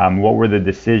 What were the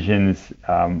decisions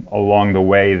along the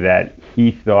way that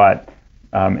he thought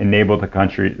enabled the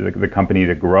company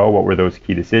to grow? What were those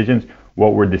key decisions?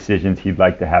 What were decisions he'd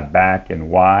like to have back and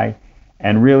why?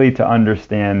 And really to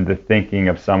understand the thinking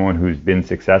of someone who's been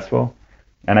successful.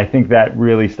 And I think that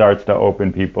really starts to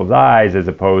open people's eyes as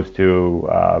opposed to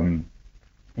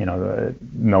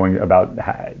knowing about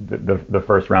the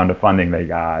first round of funding they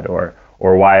got, or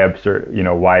why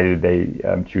why did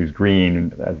they choose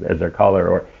green as their color,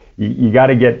 or you got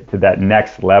to get to that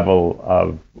next level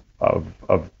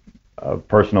of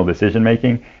personal decision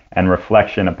making and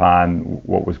reflection upon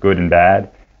what was good and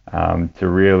bad to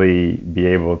really be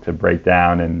able to break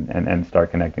down and start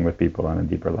connecting with people on a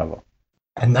deeper level.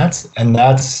 And that's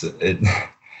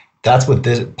what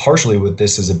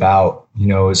this is about,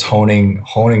 is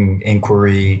honing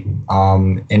inquiry,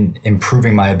 and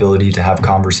improving my ability to have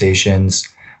conversations,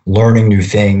 learning new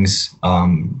things,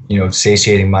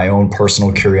 satiating my own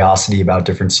personal curiosity about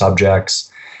different subjects.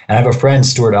 And I have a friend,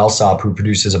 Stuart Alsop, who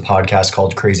produces a podcast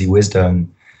called Crazy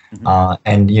Wisdom.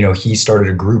 And he started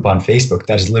a group on Facebook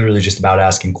that is literally just about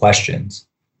asking questions.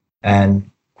 And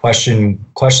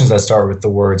questions that start with the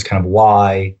words kind of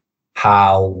why,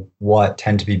 how, what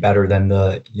tend to be better than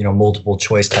the multiple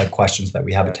choice type questions that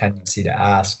we have a tendency to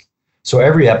ask. So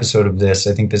every episode of this,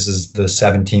 I think this is the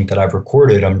 17th that I've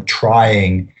recorded, I'm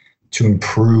trying to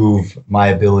improve my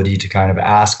ability to kind of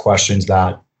ask questions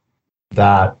that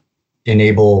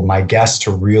enable my guests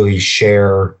to really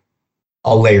share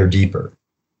a layer deeper.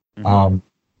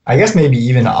 I guess maybe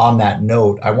even on that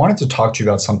note, I wanted to talk to you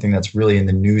about something that's really in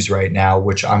the news right now,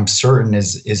 which I'm certain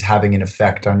is having an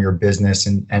effect on your business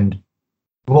and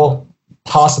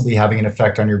possibly having an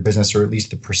effect on your business, or at least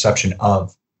the perception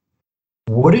of.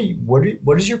 What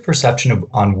is your perception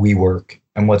on WeWork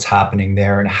and what's happening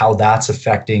there, and how that's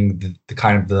affecting the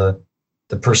kind of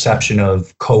the perception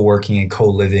of co-working and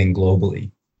co-living globally?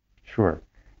 Sure.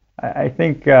 I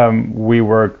think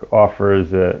WeWork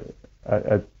offers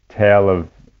a tale of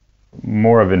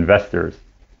more of investors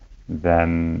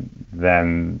than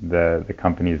the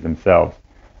companies themselves.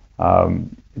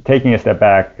 Taking a step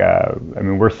back,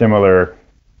 we're similar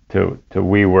to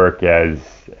WeWork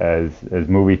as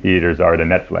movie theaters are to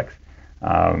Netflix,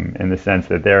 in the sense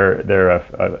that they're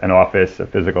an office, a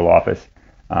physical office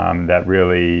that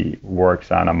really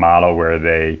works on a model where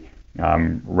they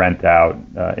rent out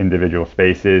individual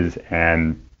spaces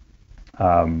and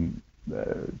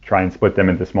try and split them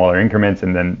into smaller increments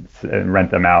and then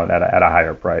rent them out at a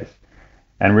higher price.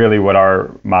 And really what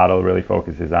our model really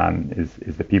focuses on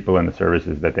is the people and the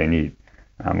services that they need.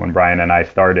 When Brian and I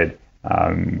started,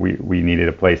 we needed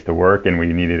a place to work and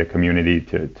we needed a community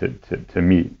to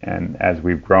meet. And as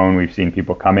we've grown, we've seen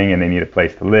people coming and they need a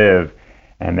place to live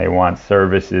and they want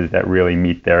services that really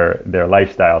meet their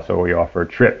lifestyle. So we offer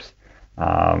trips.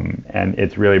 And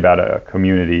it's really about a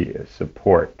community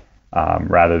support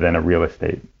rather than a real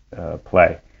estate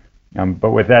play.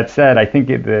 But with that said, I think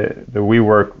the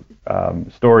WeWork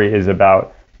story is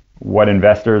about what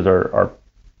investors are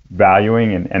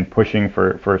valuing and pushing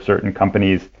for certain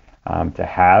companies to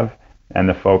have, and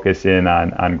the focus in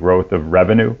on growth of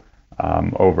revenue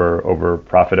over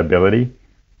profitability.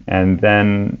 And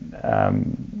then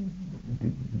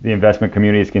the investment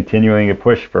community is continuing to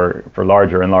push for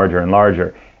larger and larger and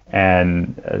larger,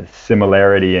 and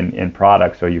similarity in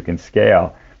products so you can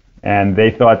scale. And they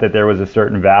thought that there was a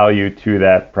certain value to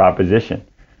that proposition.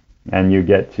 And you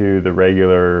get to the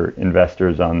regular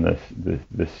investors on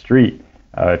the street,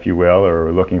 if you will,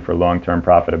 or looking for long-term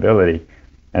profitability,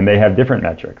 and they have different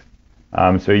metrics.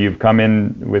 So you've come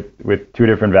in with two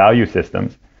different value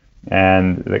systems,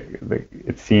 and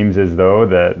it seems as though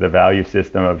the value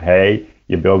system of, hey,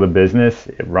 you build a business,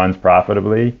 it runs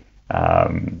profitably,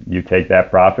 you take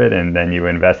that profit and then you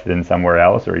invest it in somewhere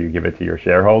else, or you give it to your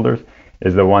shareholders,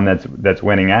 is the one that's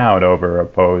winning out, over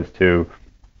opposed to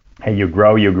hey, you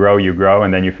grow,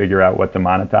 and then you figure out what to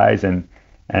monetize, and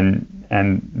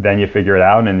then you figure it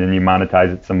out, and then you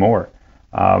monetize it some more.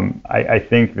 I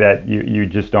think that you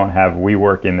just don't have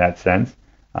WeWork in that sense.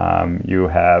 You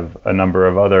have a number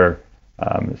of other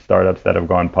startups that have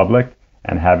gone public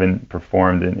and haven't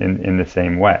performed in the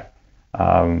same way.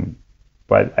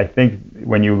 But I think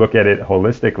when you look at it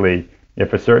holistically,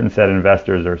 if a certain set of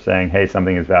investors are saying, hey,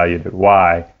 something is valued at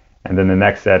Y, and then the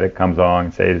next set it comes along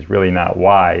and says it's really not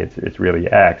Y, it's really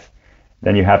X,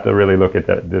 then you have to really look at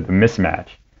the mismatch.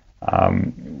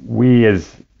 We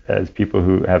as people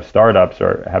who have startups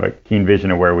have a keen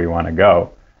vision of where we want to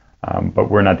go, but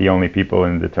we're not the only people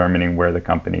in determining where the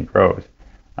company grows.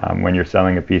 When you're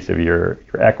selling a piece of your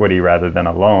equity rather than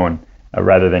a loan,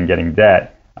 rather than getting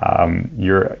debt,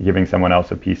 you're giving someone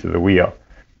else a piece of the wheel.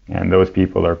 And those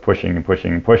people are pushing and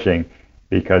pushing and pushing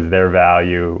because their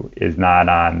value is not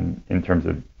in terms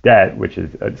of debt, which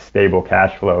is a stable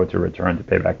cash flow to return to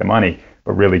pay back the money,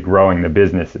 but really growing the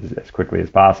business as quickly as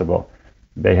possible.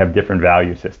 They have different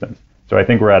value systems. So I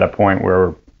think we're at a point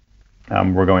where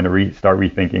we're going to start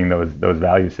rethinking those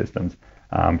value systems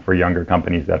for younger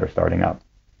companies that are starting up.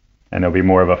 And there'll be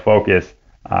more of a focus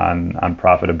on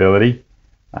profitability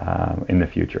in the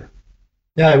future.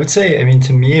 Yeah, I would say, I mean,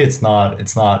 to me, it's not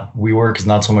WeWork is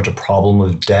not so much a problem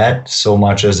of debt, so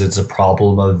much as it's a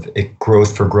problem of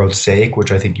growth for growth's sake,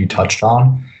 which I think you touched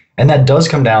on. And that does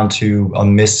come down to a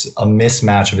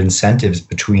mismatch of incentives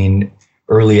between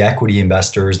early equity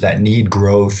investors that need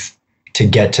growth to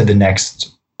get to the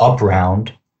next up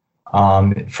round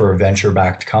for a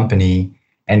venture-backed company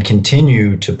and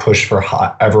continue to push for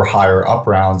ever higher up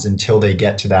rounds until they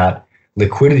get to that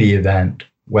liquidity event,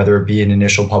 whether it be an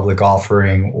initial public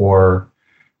offering or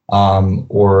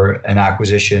an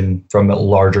acquisition from a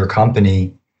larger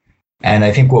company. And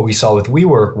I think what we saw with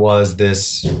WeWork was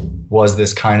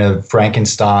this kind of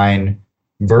Frankenstein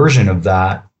version of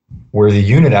that, where the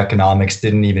unit economics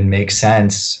didn't even make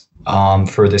sense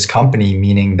for this company,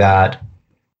 meaning that,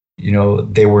 you know,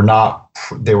 they were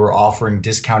offering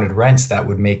discounted rents that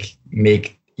would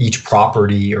make each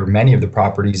property or many of the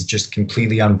properties just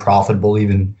completely unprofitable,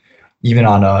 even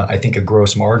on I think a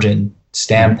gross margin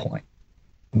standpoint,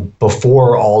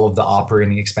 before all of the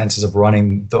operating expenses of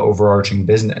running the overarching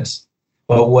business.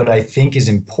 But what I think is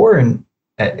important,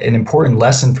 an important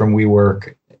lesson from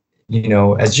WeWork, you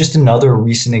know, as just another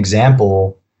recent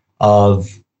example of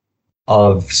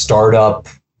startup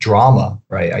drama,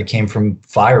 right? I came from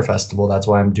Fire Festival. That's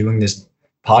why I'm doing this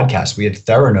podcast. We had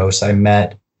Theranos. I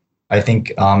met, I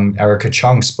think Erica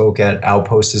Chung spoke at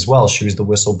Outpost as well. She was the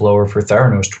whistleblower for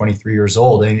Theranos, 23 years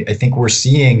old. And I think we're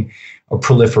seeing a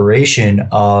proliferation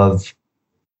of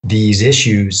these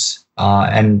issues.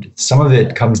 And some of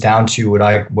it comes down to what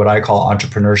I call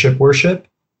entrepreneurship worship,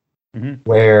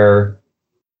 where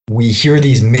we hear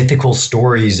these mythical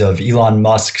stories of Elon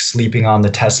Musk sleeping on the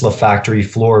Tesla factory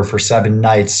floor for 7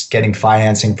 nights, getting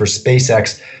financing for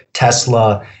SpaceX,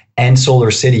 Tesla, and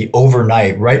Solar City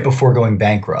overnight, right before going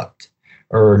bankrupt,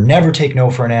 or never take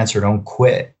no for an answer, don't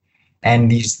quit.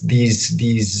 And these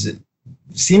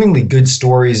seemingly good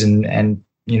stories and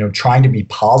you know, trying to be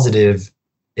positive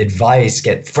advice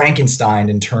get Frankensteined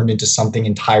and turned into something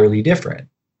entirely different.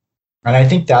 And I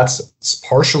think that's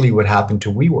partially what happened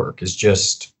to WeWork, is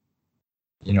just,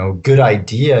 you know, good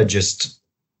idea, just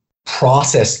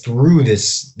process through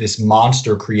this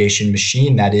monster creation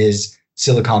machine that is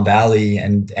Silicon Valley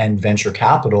and venture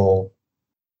capital.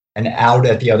 And out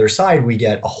at the other side, we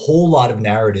get a whole lot of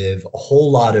narrative, a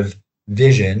whole lot of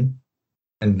vision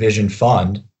and vision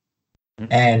fund,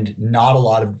 and not a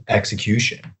lot of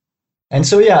execution. And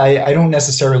so, yeah, I don't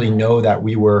necessarily know that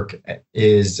WeWork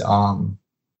is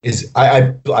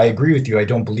I agree with you. I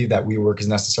don't believe that WeWork is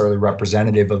necessarily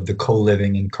representative of the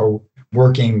co-living and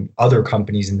co-working other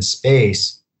companies in the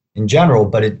space in general,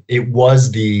 but it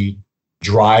was the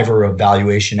driver of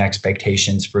valuation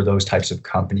expectations for those types of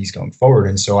companies going forward.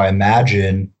 And so I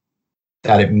imagine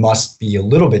that it must be a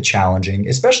little bit challenging,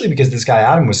 especially because this guy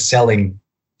Adam was selling,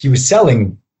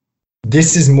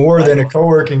 this is more than a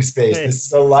co-working space. This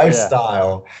is a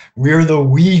lifestyle. Yeah. We're the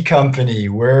we company.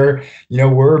 We're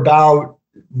about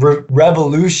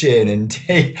revolution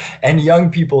and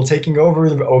young people taking over.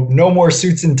 No more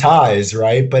suits and ties,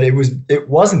 right? But it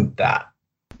wasn't that.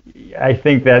 I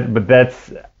think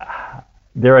there's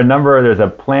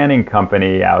a planning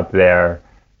company out there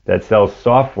that sells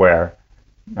software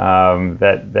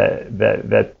that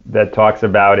talks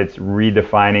about it's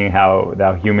redefining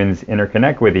how humans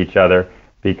interconnect with each other,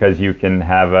 because you can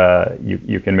have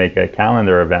you can make a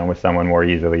calendar event with someone more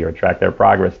easily, or track their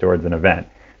progress towards an event.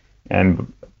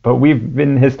 And but we've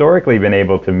been historically been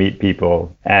able to meet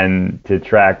people and to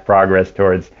track progress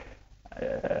towards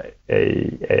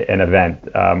an event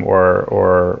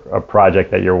or a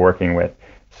project that you're working with.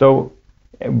 So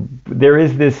there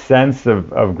is this sense of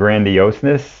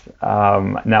grandioseness.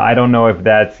 Now, I don't know if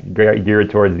that's geared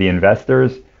towards the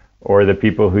investors or the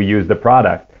people who use the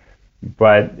product,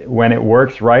 but when it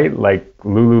works right, like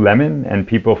Lululemon, and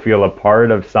people feel a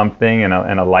part of something and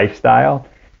a lifestyle,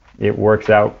 it works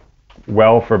out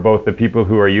well for both the people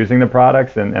who are using the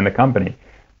products and the company.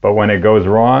 But when it goes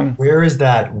wrong, where is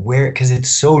that? Because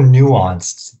it's so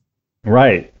nuanced.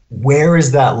 Right. Where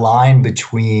is that line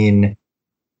between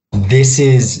this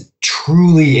is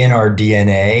truly in our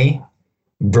DNA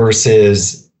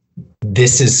versus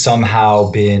this has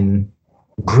somehow been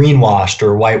greenwashed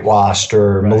or whitewashed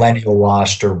or millennial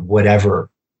washed or whatever?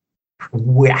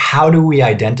 How do we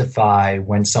identify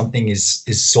when something is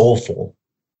soulful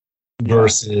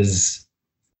versus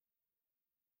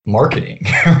marketing?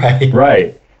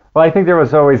 Right. Well, I think there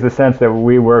was always the sense that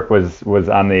WeWork was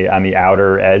on the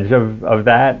outer edge of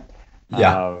that.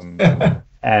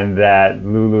 And that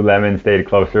Lululemon stayed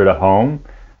closer to home.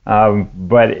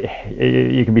 But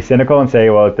you can be cynical and say,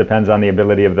 well, it depends on the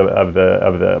ability of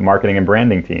the marketing and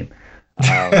branding team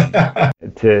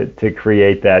to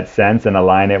create that sense and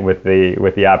align it with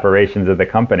the operations of the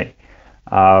company.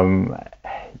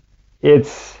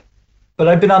 But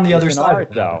I've been on the other side.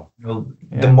 Art, though.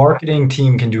 The marketing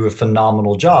team can do a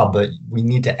phenomenal job, but we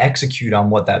need to execute on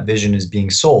what that vision is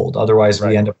being sold. Otherwise,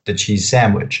 we end up with the cheese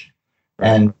sandwich.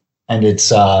 And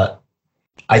it's I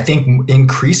think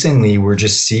increasingly we're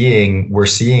seeing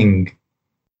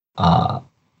I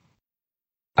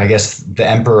guess the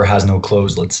emperor has no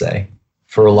clothes, let's say,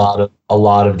 for a lot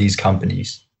of these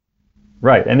companies.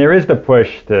 Right. And there is the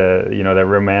push to, that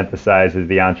romanticizes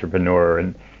the entrepreneur,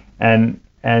 and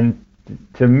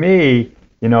to me,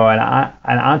 an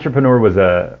entrepreneur was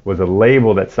a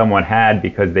label that someone had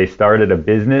because they started a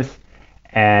business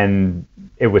and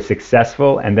it was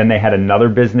successful, and then they had another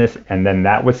business and then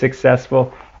that was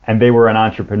successful, and they were an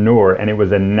entrepreneur, and it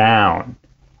was a noun.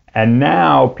 And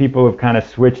now people have kind of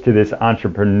switched to this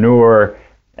entrepreneur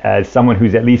as someone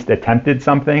who's at least attempted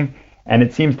something, and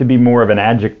it seems to be more of an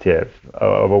adjective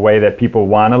of a way that people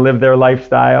want to live their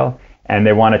lifestyle, and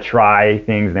they want to try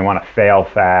things, and they want to fail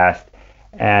fast.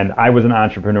 And I was an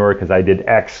entrepreneur because I did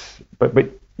X, but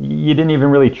you didn't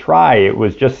even really try. It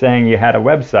was just saying you had a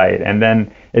website, and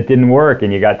then it didn't work,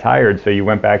 and you got tired, so you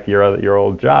went back to your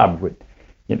old job.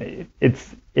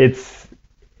 It's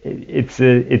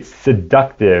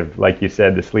seductive, like you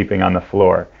said, the sleeping on the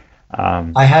floor.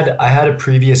 I had a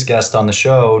previous guest on the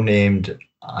show named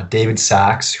David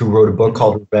Sachs, who wrote a book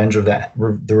called The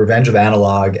Revenge of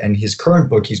Analog, and his current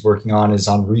book he's working on is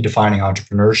on redefining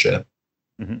entrepreneurship.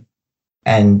 Mm-hmm.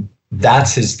 And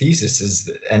that's his thesis: is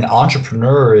an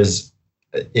entrepreneur is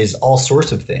all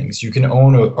sorts of things. You can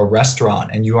own a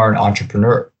restaurant and you are an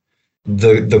entrepreneur.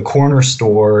 The corner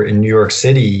store in New York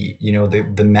City,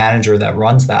 the manager that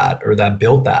runs that or that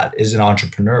built that is an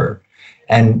entrepreneur.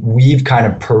 And we've kind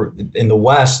of in the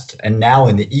West and now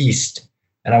in the East,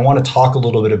 and I want to talk a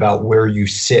little bit about where you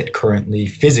sit currently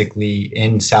physically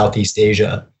in Southeast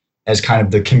Asia as kind of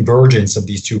the convergence of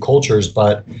these two cultures,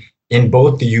 but in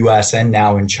both the US and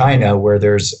now in China, where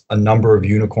there's a number of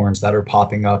unicorns that are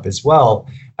popping up as well,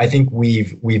 I think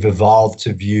we've evolved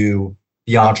to view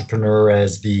the entrepreneur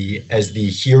as the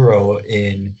hero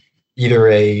in either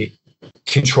a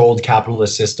controlled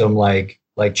capitalist system like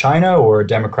China or a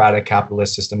democratic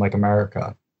capitalist system like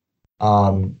America.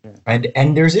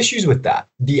 And there's issues with that.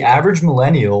 The average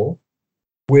millennial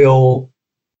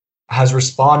has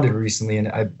responded recently, and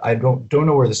I don't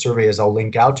know where the survey is. I'll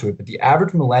link out to it. But the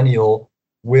average millennial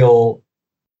will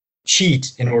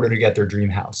cheat in order to get their dream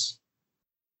house.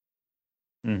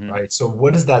 Mm-hmm. Right. So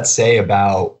what does that say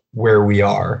about where we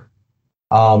are?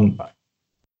 Go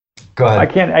ahead.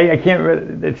 I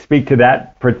can't speak to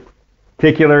that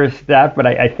particular stat, but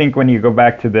I think when you go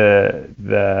back to the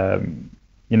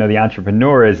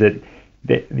entrepreneur, is it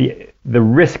the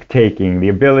risk taking, the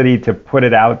ability to put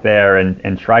it out there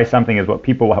and try something is what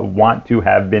people want to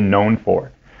have been known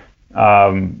for.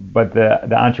 But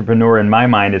the entrepreneur in my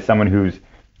mind is someone who's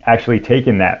actually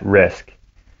taken that risk,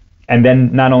 and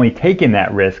then not only taken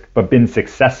that risk, but been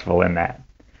successful in that.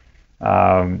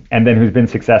 And then who's been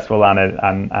successful on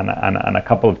a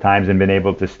couple of times and been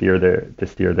able to steer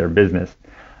their business.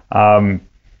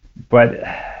 But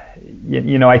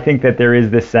I think that there is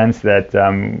this sense that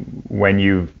when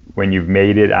you've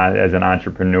made it as an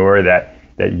entrepreneur, that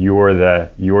you're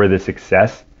the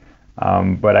success.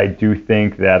 But I do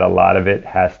think that a lot of it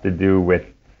has to do with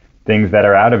things that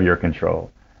are out of your control.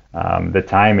 the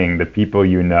timing, the people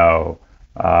you know,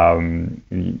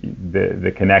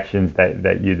 the connections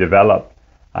that you develop.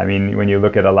 I mean, when you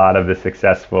look at a lot of the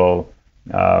successful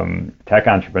tech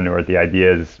entrepreneurs, the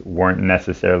ideas weren't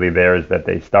necessarily theirs that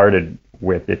they started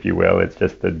with, if you will. It's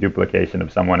just a duplication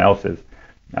of someone else's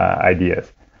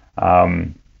ideas.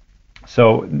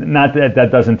 So not that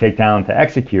doesn't take talent to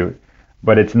execute,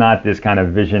 but it's not this kind of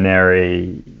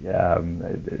visionary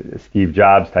Steve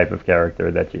Jobs type of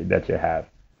character that you have.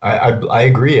 I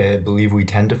agree. I believe we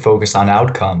tend to focus on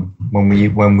outcome when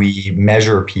we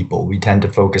measure people. We tend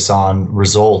to focus on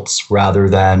results rather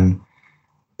than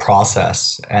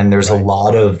process. And there's Right. a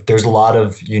lot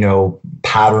of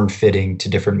pattern fitting to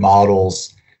different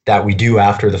models that we do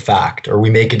after the fact, or we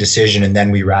make a decision and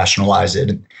then we rationalize it.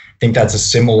 And I think that's a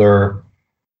similar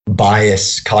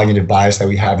cognitive bias that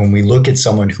we have when we look at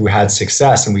someone who had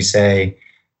success and we say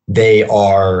they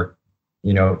are,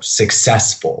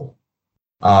 successful.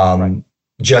 Right.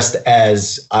 Just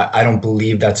as I don't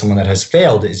believe that someone that has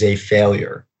failed is a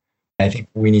failure. I think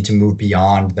we need to move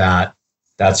beyond that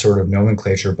sort of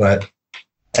nomenclature. But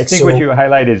I think what you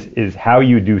highlight is how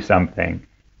you do something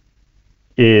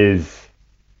is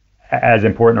as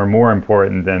important or more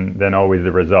important than always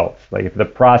the results. Like if the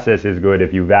process is good,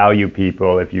 if you value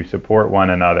people, if you support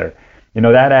one another,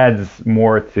 that adds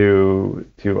more to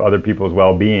other people's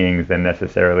well-beings than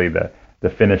necessarily the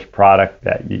finished product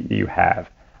that you have.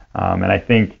 And I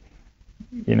think,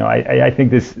 I think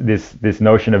this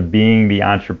notion of being the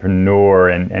entrepreneur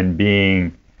and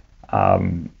being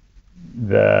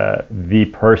the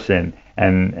person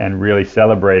and really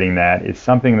celebrating that is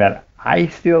something that I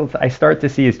start to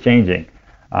see is changing,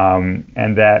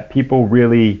 and that people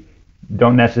really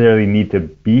don't necessarily need to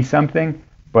be something,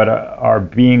 but are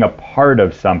being a part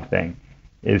of something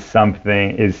is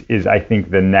I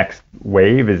think the next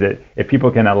wave. Is that if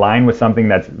people can align with something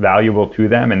that's valuable to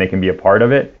them and they can be a part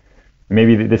of it,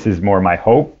 maybe this is more my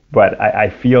hope, but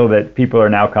I feel that people are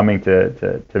now coming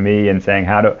to me and saying,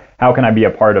 how can I be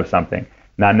a part of something?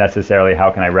 Not necessarily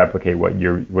how can I replicate what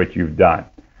you've done.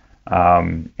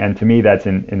 And to me, that's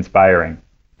inspiring.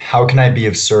 How can I be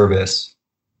of service?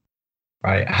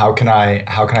 Right? How can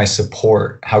I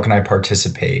support? How can I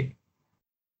participate?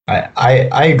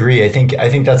 I agree. I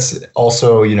think that's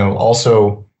also,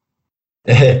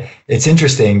 it's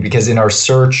interesting because in our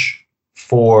search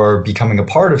for becoming a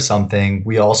part of something,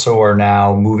 we also are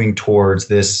now moving towards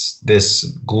this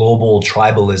global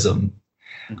tribalism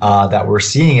that we're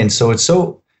seeing. And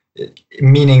so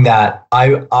meaning that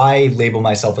I label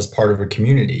myself as part of a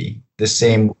community, the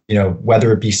same,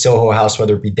 whether it be Soho House,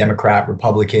 whether it be Democrat,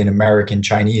 Republican, American,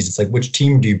 Chinese, it's like, which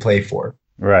team do you play for?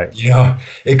 Right.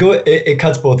 It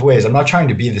cuts both ways. I'm not trying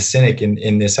to be the cynic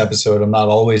in this episode. I'm not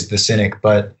always the cynic,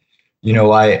 but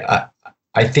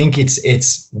I think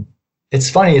it's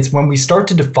funny. It's when we start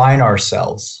to define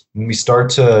ourselves, when we start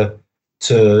to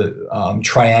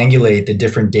triangulate the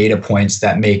different data points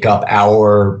that make up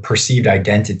our perceived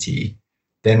identity,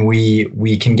 then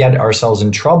we can get ourselves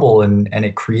in trouble, and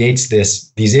it creates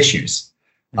these issues.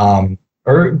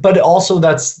 But also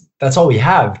that's all we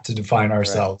have to define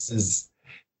ourselves. Right.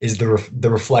 Is the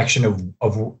reflection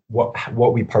of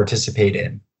what we participate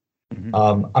in.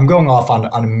 Mm-hmm. I'm going off on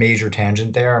a major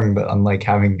tangent there. I'm like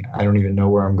I don't even know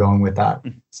where I'm going with that.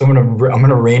 So I'm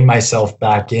gonna rein myself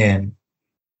back in.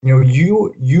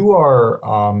 You are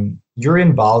you're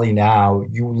in Bali now.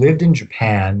 You lived in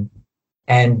Japan,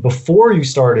 and before you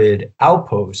started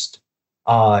Outpost,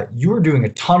 you were doing a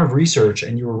ton of research,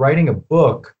 and you were writing a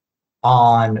book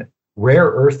on rare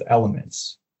earth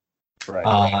elements.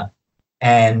 Right.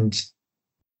 And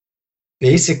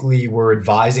basically we're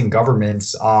advising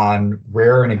governments on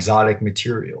rare and exotic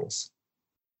materials.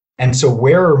 And so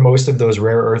where are most of those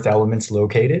rare earth elements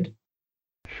located?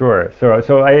 Sure.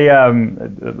 So I, a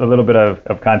little bit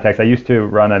of context. I used to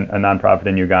run a nonprofit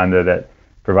in Uganda that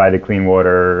provided clean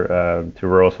water to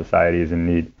rural societies in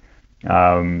need.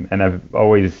 And I've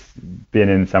always been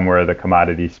in somewhere of the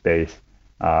commodity space.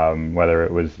 Whether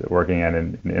it was working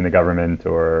in the government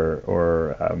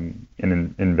or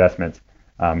in investments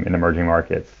in emerging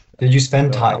markets. Did you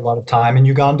spend a lot of time in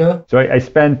Uganda? So I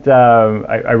spent,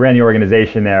 I ran the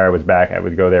organization there. I was back. I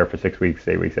would go there for 6 weeks,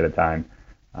 8 weeks at a time.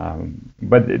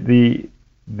 But the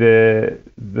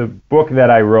book that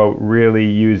I wrote really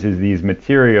uses these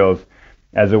materials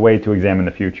as a way to examine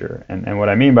the future. And what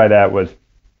I mean by that was...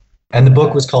 And the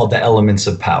book was called The Elements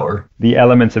of Power. The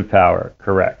Elements of Power,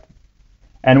 correct.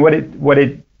 And what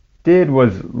it did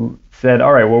was said,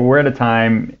 all right, well, we're at a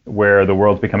time where the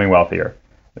world's becoming wealthier,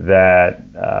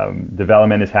 that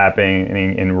development is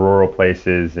happening in rural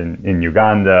places in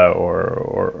Uganda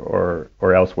or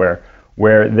elsewhere,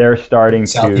 where they're starting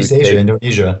Southeast Asia,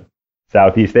 Indonesia.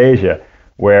 Southeast Asia,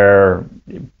 where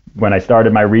when I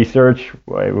started my research,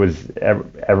 it was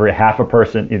every half a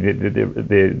person,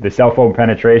 the cell phone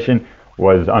penetration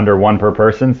was under one per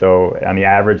person. So on the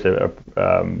average, there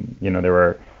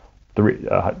were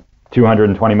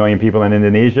 220 million people in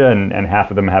Indonesia, and half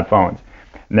of them have phones.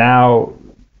 Now,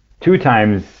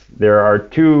 there are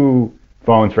 2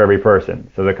 phones for every person.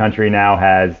 So the country now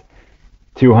has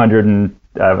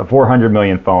 400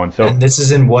 million phones. So and this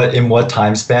is in what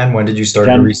time span? When did you start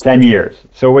 10 years.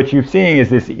 So what you're seeing is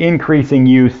this increasing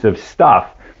use of stuff,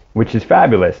 which is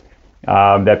fabulous,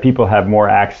 that people have more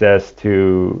access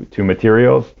to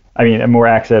materials. I mean, more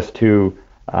access to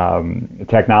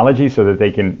technology so that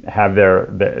they can have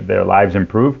their lives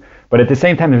improve. But at the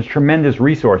same time, there's tremendous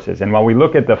resources. And while we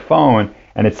look at the phone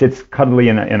and it sits cuddly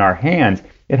in our hands,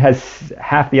 it has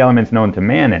half the elements known to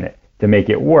man in it to make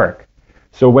it work.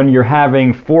 So when you're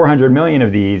having 400 million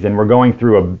of these, and we're going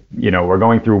through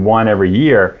one every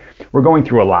year, we're going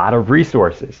through a lot of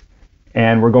resources,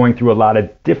 and we're going through a lot of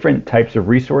different types of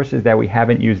resources that we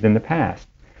haven't used in the past.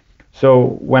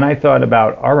 So when I thought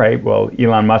about, all right, well,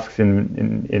 Elon Musk's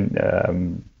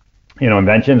inventions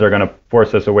are going to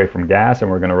force us away from gas,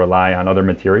 and we're going to rely on other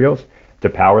materials to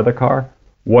power the car.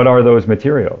 What are those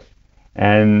materials?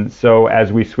 And so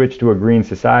as we switch to a green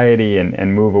society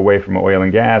and move away from oil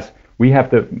and gas, we have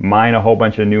to mine a whole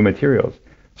bunch of new materials.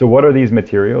 So what are these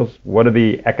materials? What are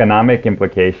the economic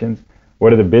implications?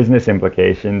 What are the business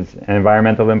implications and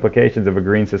environmental implications of a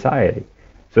green society?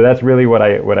 So that's really what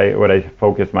I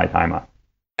focus my time on.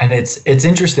 And it's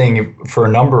interesting for a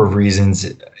number of reasons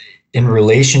in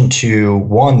relation to,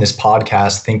 one, this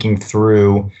podcast, thinking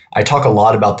through, I talk a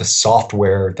lot about the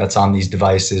software that's on these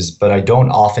devices, but I don't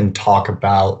often talk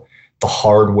about the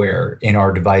hardware in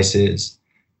our devices,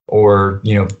 or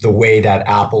the way that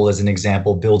Apple, as an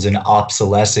example, builds an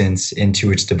obsolescence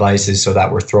into its devices so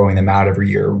that we're throwing them out every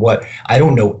year. I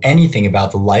don't know anything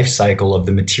about the life cycle of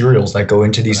the materials that go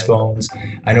into these phones.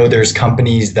 I know there's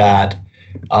companies that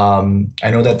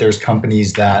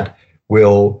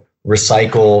will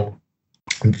recycle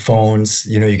phones.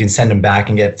 You can send them back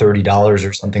and get $30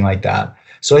 or something like that.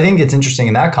 So I think it's interesting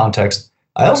in that context.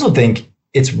 I also think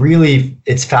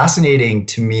it's fascinating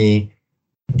to me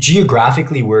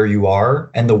geographically where you are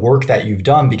and the work that you've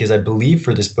done, because I believe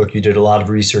for this book you did a lot of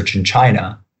research in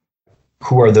China,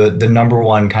 who are the number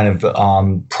one kind of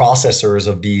processors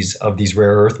of these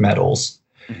rare earth metals.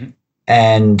 Mm-hmm.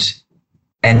 And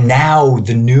now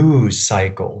the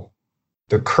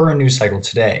current news cycle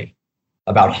today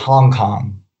about Hong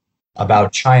Kong,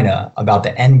 about China, about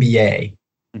the NBA,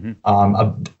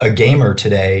 mm-hmm. a gamer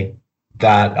today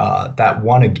that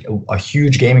won a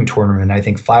huge gaming tournament, I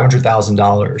think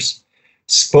 $500,000,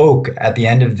 spoke at the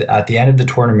end of the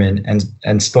tournament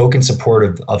and spoke in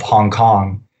support of Hong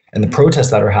Kong and the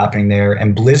protests that are happening there.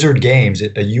 And Blizzard Games,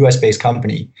 a US-based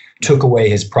company, took away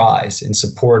his prize in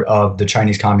support of the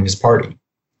Chinese Communist Party.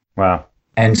 Wow.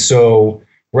 And so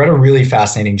we're at a really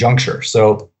fascinating juncture.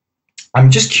 So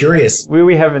I'm just curious.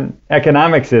 We have an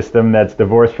economic system that's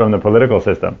divorced from the political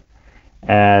system.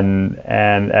 And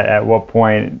at what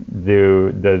point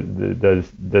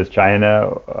does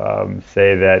China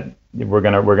say that we're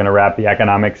gonna wrap the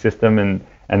economic system and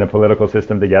the political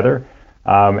system together?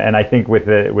 And I think with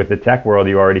the tech world,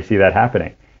 you already see that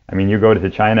happening. I mean, you go to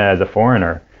China as a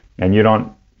foreigner, and you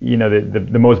don't,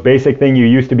 the most basic thing you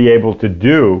used to be able to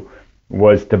do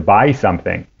was to buy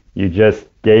something. You just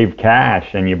gave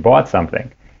cash and you bought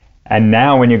something. And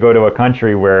now when you go to a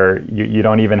country where you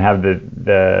don't even have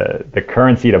the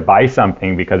currency to buy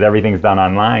something because everything's done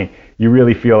online, you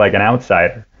really feel like an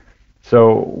outsider.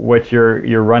 So what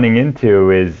you're running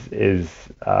into is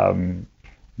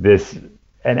this,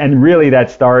 and really that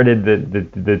started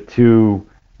the two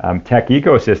tech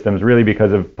ecosystems really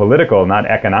because of political, not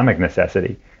economic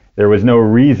necessity. There was no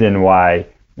reason why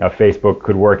Facebook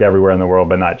could work everywhere in the world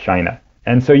but not China.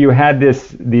 And so you had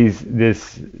this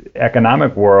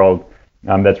economic world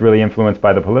that's really influenced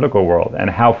by the political world. And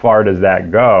how far does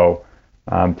that go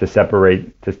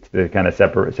to kind of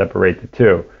separate the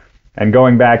two? And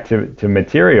going back to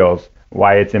materials,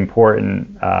 why it's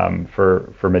important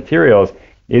for materials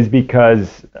is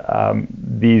because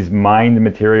these mined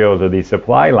materials or these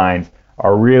supply lines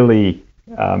are really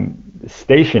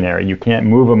stationary. You can't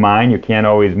move a mine. You can't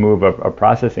always move a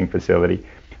processing facility.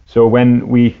 So when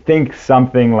we think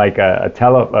something like an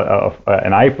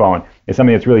iPhone is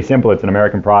something that's really simple, it's an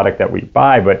American product that we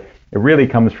buy, but it really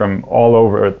comes from all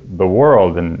over the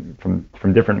world and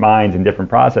from different mines and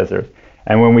different processors.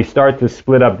 And when we start to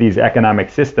split up these economic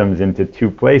systems into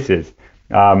two places,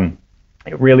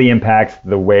 it really impacts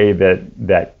the way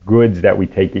that goods that we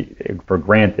take for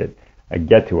granted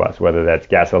get to us, whether that's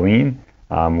gasoline,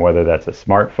 whether that's a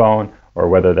smartphone, or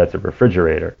whether that's a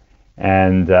refrigerator.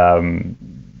 And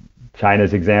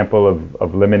China's example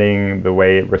of limiting the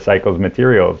way it recycles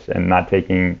materials and not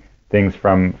taking things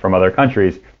from other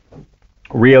countries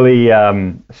really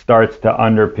starts to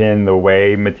underpin the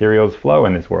way materials flow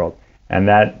in this world. And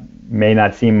that may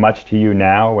not seem much to you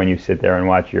now when you sit there and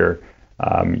watch your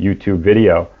YouTube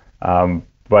video,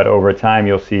 but over time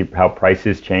you'll see how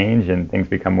prices change and things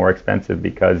become more expensive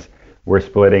because we're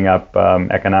splitting up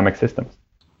economic systems.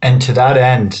 And to that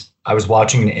end, I was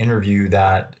watching an interview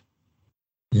that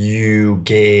you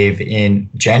gave in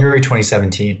January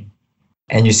 2017,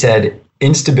 and you said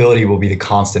instability will be the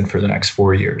constant for the next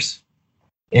 4 years.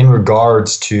 In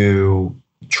regards to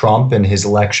Trump and his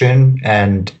election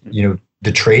and,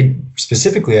 the trade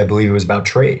specifically, I believe it was about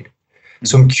trade.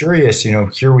 So I'm curious,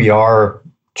 here we are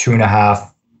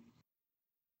 2.5,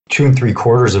 2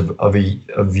 3/4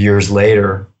 of years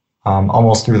later,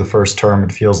 almost through the first term,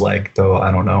 it feels like, though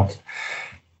I don't know.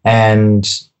 And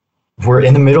we're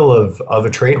in the middle of a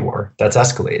trade war that's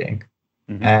escalating.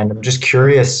 Mm-hmm. And I'm just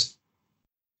curious,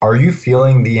 are you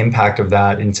feeling the impact of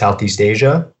that in Southeast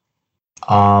Asia?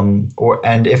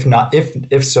 And if not,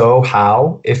 if so,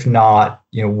 how? If not,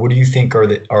 what do you think are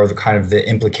the kind of the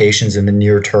implications in the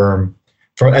near term?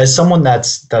 As someone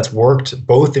that's worked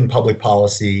both in public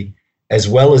policy as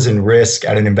well as in risk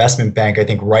at an investment bank, I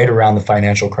think right around the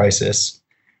financial crisis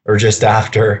or just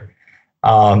after,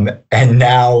 and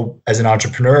now as an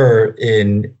entrepreneur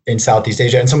in Southeast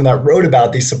Asia and someone that wrote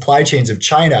about these supply chains of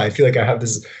China, I feel like I have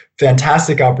this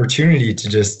fantastic opportunity to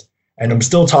just. And I'm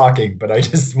still talking, but I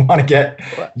just want to get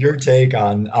your take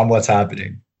on what's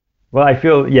happening. Well, I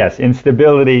feel, yes,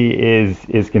 instability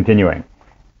is continuing.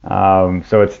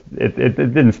 So it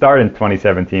didn't start in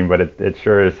 2017, but it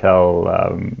sure as hell,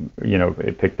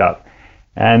 it picked up.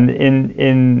 And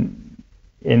in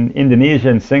Indonesia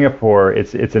and Singapore,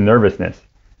 it's a nervousness.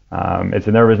 It's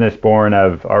a nervousness born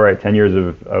of, all right, 10 years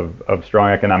of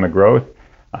strong economic growth,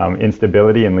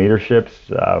 instability in leaderships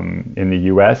in the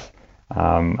U.S.,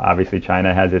 obviously,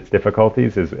 China has its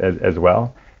difficulties as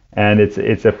well, and it's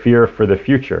a fear for the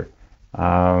future.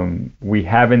 We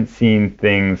haven't seen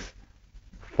things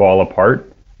fall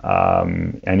apart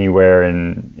anywhere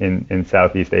in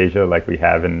Southeast Asia like we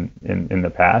have in the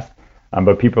past,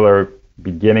 but people are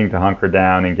beginning to hunker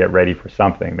down and get ready for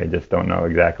something. They just don't know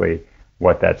exactly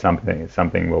what that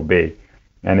something will be.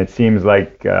 And it seems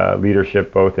like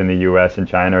leadership both in the U.S. and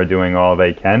China are doing all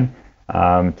they can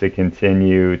to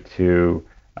continue to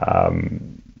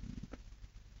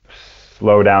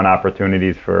slow down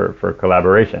opportunities for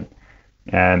collaboration.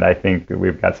 And I think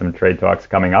we've got some trade talks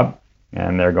coming up,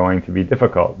 and they're going to be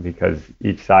difficult because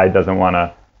each side doesn't want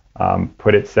to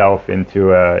put itself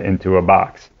into a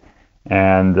box.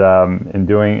 And in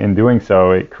doing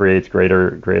so, it creates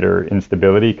greater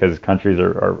instability because countries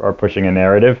are pushing a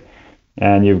narrative.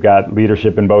 And you've got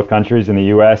leadership in both countries, in the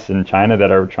U.S. and China,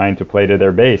 that are trying to play to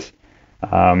their base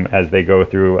as they go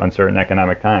through uncertain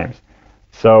economic times.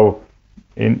 So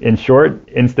in short,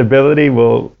 instability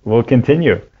will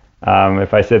continue.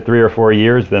 If I said 3 or 4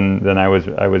 years, then I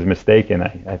was mistaken.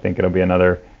 I think it'll be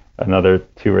another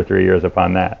 2 or 3 years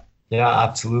upon that. Yeah,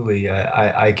 absolutely.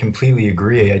 I completely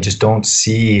agree. I just don't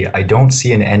see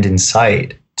an end in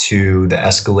sight to the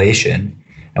escalation.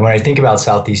 And when I think about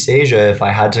Southeast Asia, if I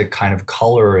had to kind of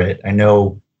color it, I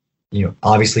know,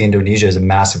 obviously Indonesia is a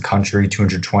massive country,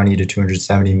 220 to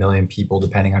 270 million people,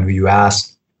 depending on who you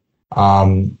ask.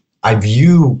 I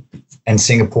view, and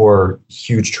Singapore,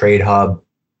 huge trade hub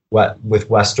with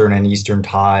Western and Eastern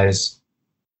ties.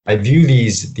 I view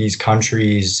these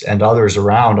countries and others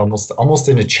around almost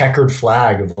in a checkered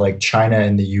flag of like China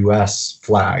and the US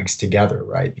flags together,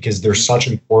 right? Because they're such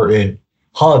important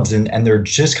hubs and they're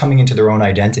just coming into their own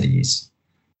identities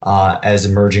as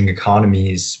emerging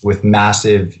economies with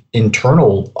massive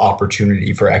internal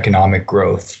opportunity for economic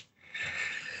growth.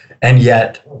 And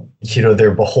yet,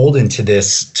 they're beholden to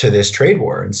this trade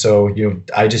war. And so,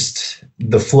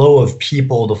 the flow of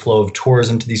people, the flow of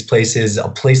tourism to these places, a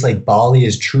place like Bali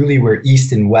is truly where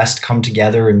East and West come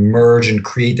together and merge and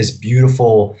create this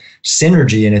beautiful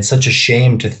synergy. And it's such a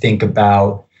shame to think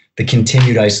about the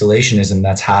continued isolationism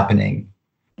that's happening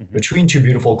between two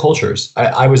beautiful cultures.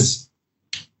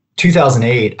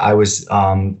 2008, I was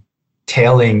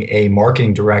tailing a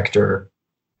marketing director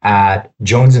at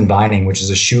Jones and Vining, which is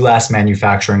a shoe last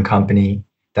manufacturing company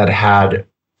that had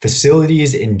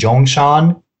facilities in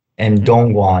Zhongshan and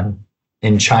Dongguan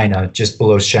in China, just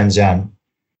below Shenzhen.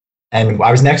 And I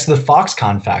was next to the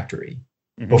Foxconn factory.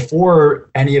 before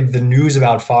any of the news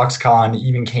about Foxconn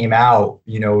even came out,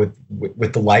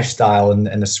 with the lifestyle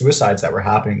and the suicides that were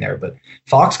happening there. But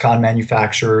Foxconn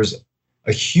manufactures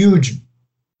a huge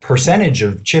percentage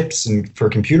of chips and for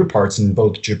computer parts in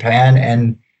both Japan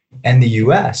and the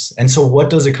US. And so what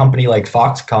does a company like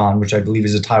Foxconn, which I believe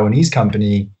is a Taiwanese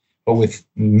company, but with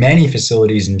many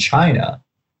facilities in China,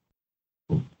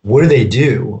 what do they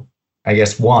do? I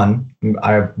guess one,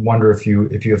 I wonder if you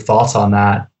have thoughts on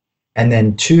that. And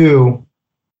then two,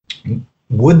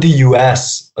 would the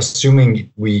US,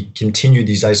 assuming we continue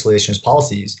these isolationist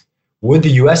policies, would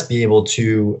the US be able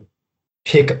to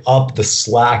pick up the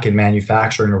slack in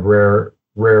manufacturing of rare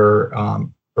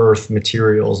earth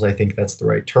materials? I think that's the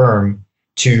right term,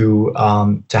 to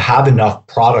have enough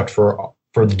product for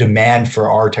the demand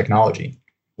for our technology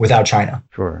without China.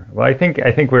 Sure. Well, I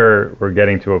think we're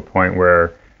getting to a point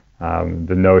where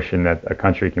the notion that a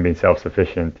country can be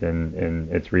self-sufficient in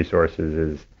its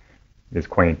resources is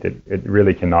quaint. It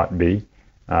really cannot be,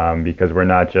 because we're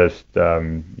not just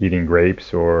eating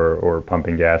grapes or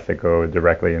pumping gas that go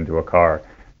directly into a car.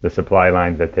 The supply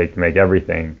lines that take to make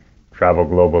everything travel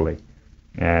globally.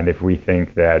 And if we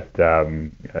think that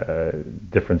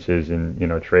differences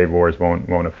in trade wars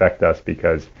won't affect us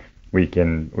because we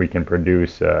can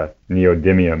produce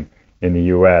neodymium in the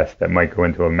U.S. that might go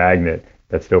into a magnet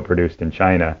that's still produced in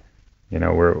China,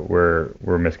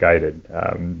 we're misguided.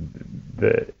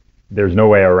 There's no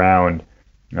way around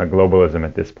globalism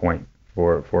at this point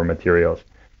for materials.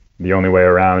 The only way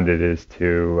around it is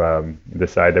to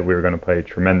decide that we're going to pay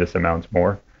tremendous amounts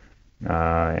more,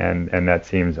 and that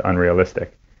seems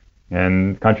unrealistic.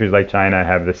 And countries like China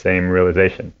have the same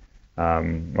realization,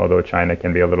 although China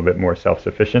can be a little bit more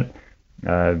self-sufficient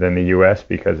than the U.S.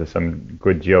 because of some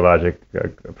good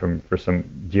for some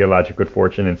geologic good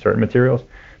fortune in certain materials.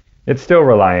 It's still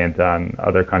reliant on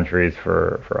other countries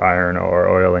for iron or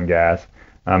oil and gas.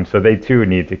 So they too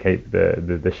need to keep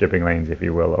the shipping lanes, if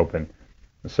you will, open.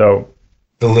 So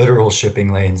the literal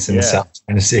shipping lanes in the South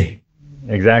China Sea.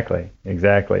 Exactly.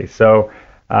 So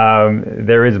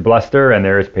there is bluster and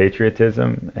there is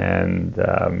patriotism, and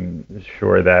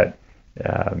sure that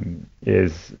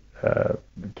is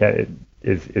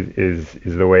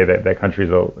the way that countries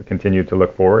will continue to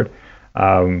look forward.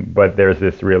 But there's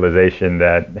this realization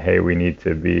that, hey, we need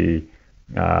to be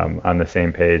on the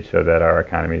same page so that our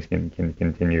economies can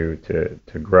continue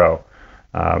to grow.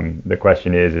 The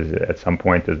question is at some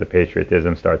point, does the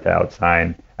patriotism start to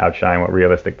outshine what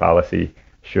realistic policy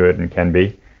should and can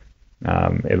be?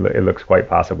 It looks quite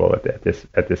possible at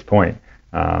this point,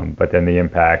 but then the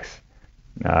impacts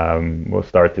will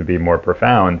start to be more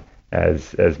profound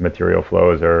as material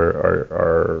flows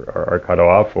are cut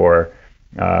off, or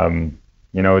they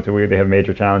have a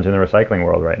major challenge in the recycling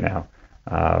world right now.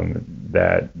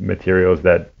 That materials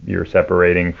that you're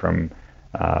separating from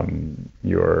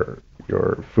your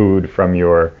food from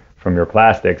your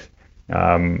plastics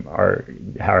are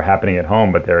happening at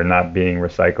home, but they're not being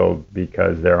recycled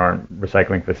because there aren't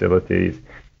recycling facilities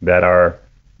that are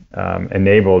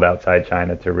enabled outside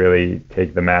China to really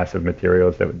take the mass of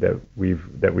materials that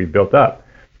we've built up.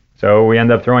 So we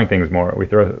end up throwing things more. We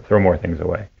throw more things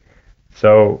away.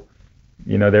 So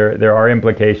there are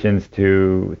implications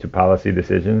to policy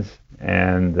decisions,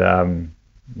 and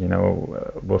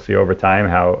we'll see over time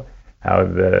how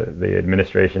the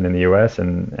administration in the U.S.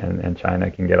 and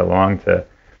China can get along to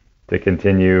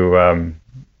continue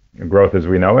growth as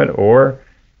we know it, or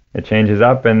it changes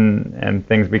up and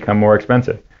things become more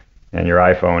expensive, and your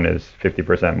iPhone is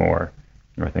 50% more,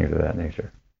 or things of that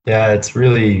nature. Yeah, it's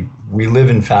really, we live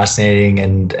in fascinating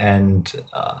and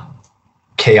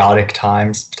chaotic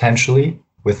times potentially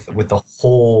with a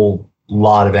whole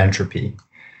lot of entropy.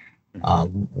 A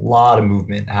lot of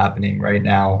movement happening right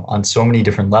now on so many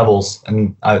different levels,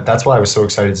 and that's why I was so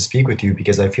excited to speak with you,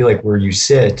 because I feel like where you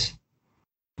sit,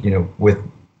 with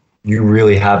you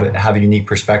really have a unique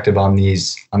perspective on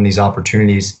these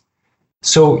opportunities.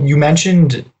 So you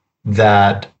mentioned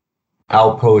that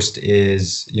Outpost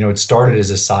is, it started as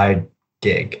a side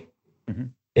gig. Mm-hmm.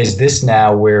 Is this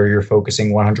now where you're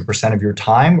focusing 100% of your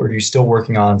time, or are you still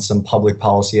working on some public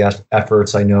policy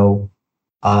efforts? I know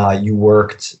you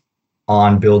worked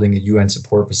on building a UN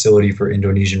support facility for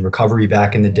Indonesian recovery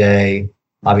back in the day,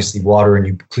 obviously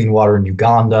clean water in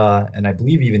Uganda, and I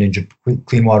believe even in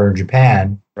clean water in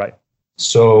Japan. Right.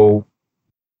 So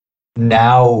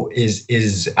now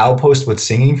is Outpost what's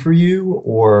singing for you,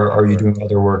 or are you doing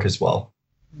other work as well?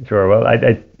 Sure. Well, I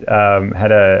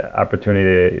had an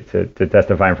opportunity to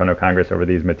testify in front of Congress over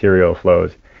these material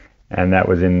flows, and that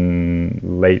was in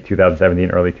late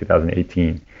 2017, early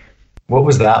 2018. What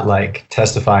was that like,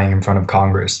 testifying in front of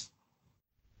Congress?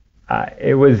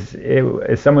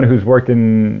 As someone who's worked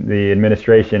in the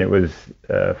administration, it was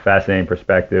a fascinating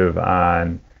perspective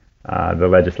on the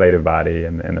legislative body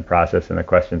and the process and the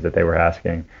questions that they were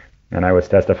asking. And I was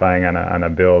testifying on a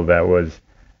bill that was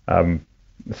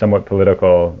somewhat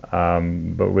political,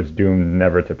 but was doomed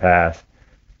never to pass.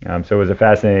 So it was a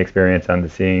fascinating experience on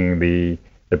seeing the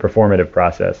performative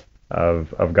process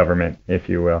of government, if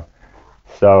you will.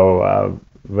 So,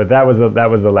 but that was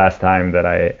the last time that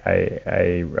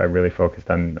I really focused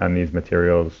on these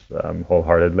materials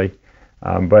wholeheartedly.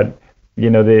 But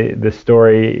the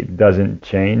story doesn't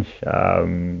change.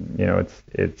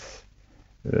 It's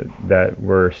that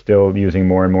we're still using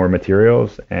more and more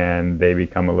materials, and they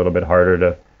become a little bit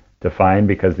harder to find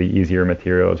because the easier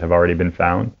materials have already been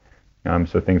found.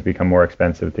 So things become more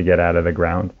expensive to get out of the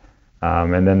ground.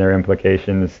 And then their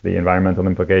implications, the environmental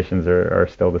implications, are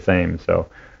still the same. So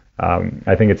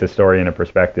I think it's a story and a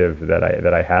perspective that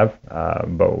I have,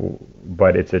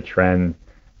 but it's a trend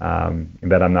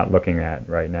that I'm not looking at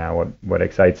right now. What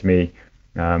excites me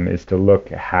is to look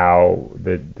how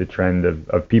the trend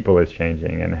of people is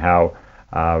changing, and how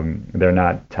they're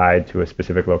not tied to a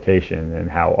specific location,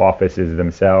 and how offices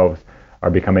themselves are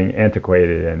becoming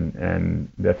antiquated, and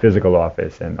the physical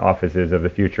office and offices of the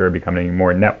future are becoming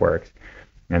more networks.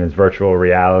 And as virtual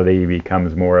reality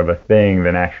becomes more of a thing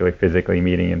than actually physically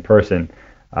meeting in person,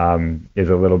 is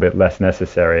a little bit less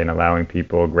necessary, and allowing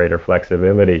people greater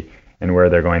flexibility in where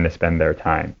they're going to spend their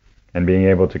time. And being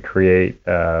able to create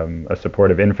a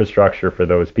supportive infrastructure for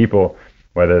those people,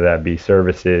 whether that be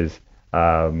services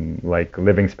like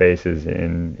living spaces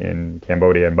in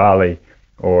Cambodia and Bali,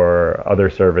 or other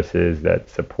services that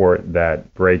support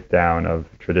that breakdown of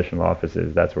traditional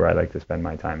offices. That's where I like to spend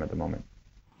my time at the moment.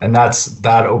 And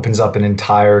that opens up an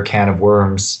entire can of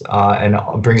worms,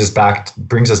 and brings us back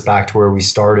to where we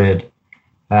started.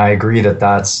 And I agree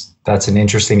that's an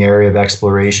interesting area of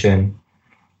exploration.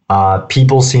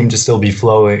 People seem to still be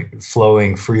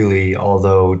flowing freely,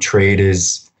 although trade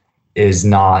is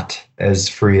not as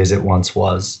free as it once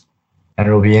was. And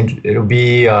it'll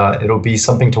be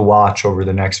something to watch over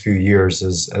the next few years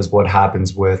as what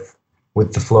happens with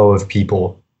the flow of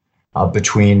people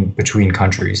between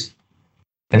countries.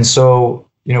 And so,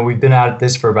 we've been at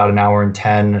this for about an hour and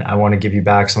 10. I want to give you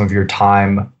back some of your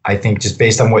time. I think just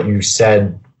based on what you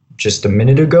said just a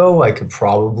minute ago, I could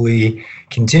probably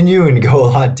continue and go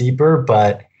a lot deeper,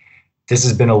 but this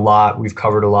has been a lot. We've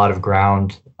covered a lot of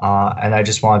ground. And I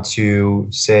just want to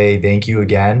say thank you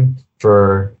again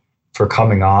for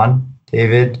coming on,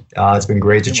 David. It's been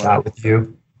great to chat with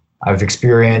you. I've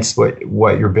experienced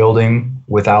what you're building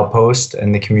with Outpost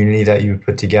and the community that you've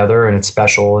put together, and it's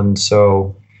special. And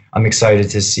so I'm excited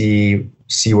to see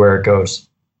where it goes.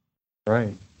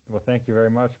 Right. Well, thank you very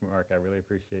much, Mark. I really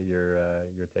appreciate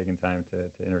your taking time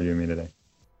to interview me today.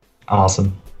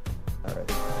 Awesome. All right.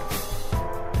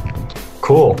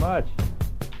 Cool. Thank you so much.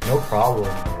 No problem.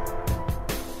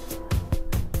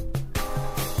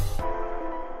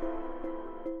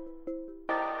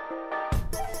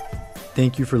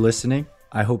 Thank you for listening.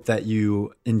 I hope that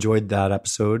you enjoyed that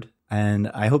episode, and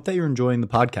I hope that you're enjoying the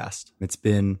podcast. It's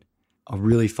been a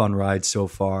really fun ride so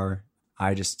far.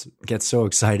 I just get so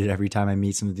excited every time I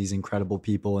meet some of these incredible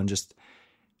people, and just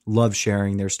love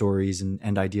sharing their stories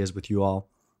and ideas with you all.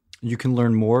 You can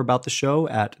learn more about the show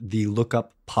at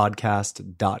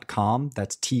thelookuppodcast.com.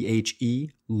 That's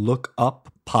THE,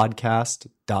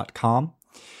 lookuppodcast.com.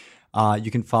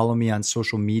 You can follow me on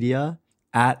social media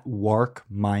at Wark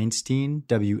Meinstein,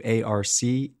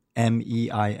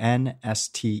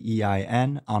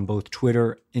 WARCMEINSTEIN, on both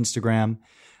Twitter, Instagram,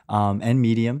 and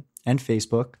Medium, and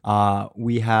Facebook.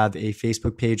 We have a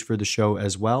Facebook page for the show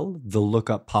as well, The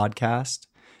Lookup Podcast,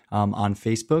 on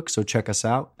Facebook, so check us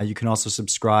out. You can also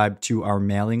subscribe to our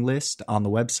mailing list on the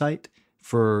website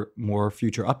for more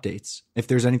future updates. If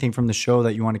there's anything from the show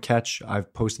that you want to catch,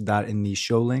 I've posted that in the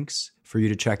show links for you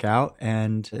to check out.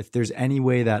 And if there's any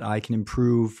way that I can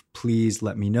improve, please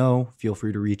let me know. Feel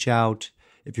free to reach out.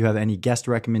 If you have any guest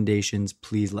recommendations,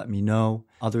 please let me know.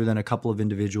 Other than a couple of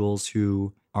individuals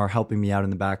who are helping me out in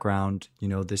the background,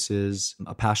 this is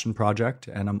a passion project,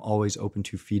 and I'm always open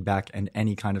to feedback and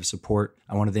any kind of support.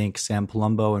 I want to thank Sam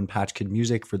Palumbo and Patch Kid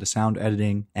Music for the sound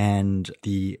editing and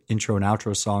the intro and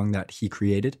outro song that he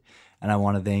created. And I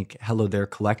want to thank Hello There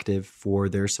Collective for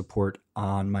their support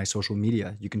on my social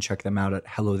media. You can check them out at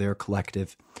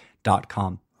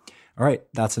hellotherecollective.com. All right,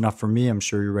 that's enough for me. I'm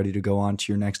sure you're ready to go on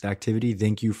to your next activity.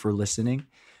 Thank you for listening.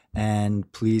 And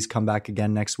please come back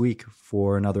again next week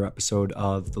for another episode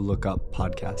of the Lookup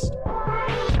Podcast.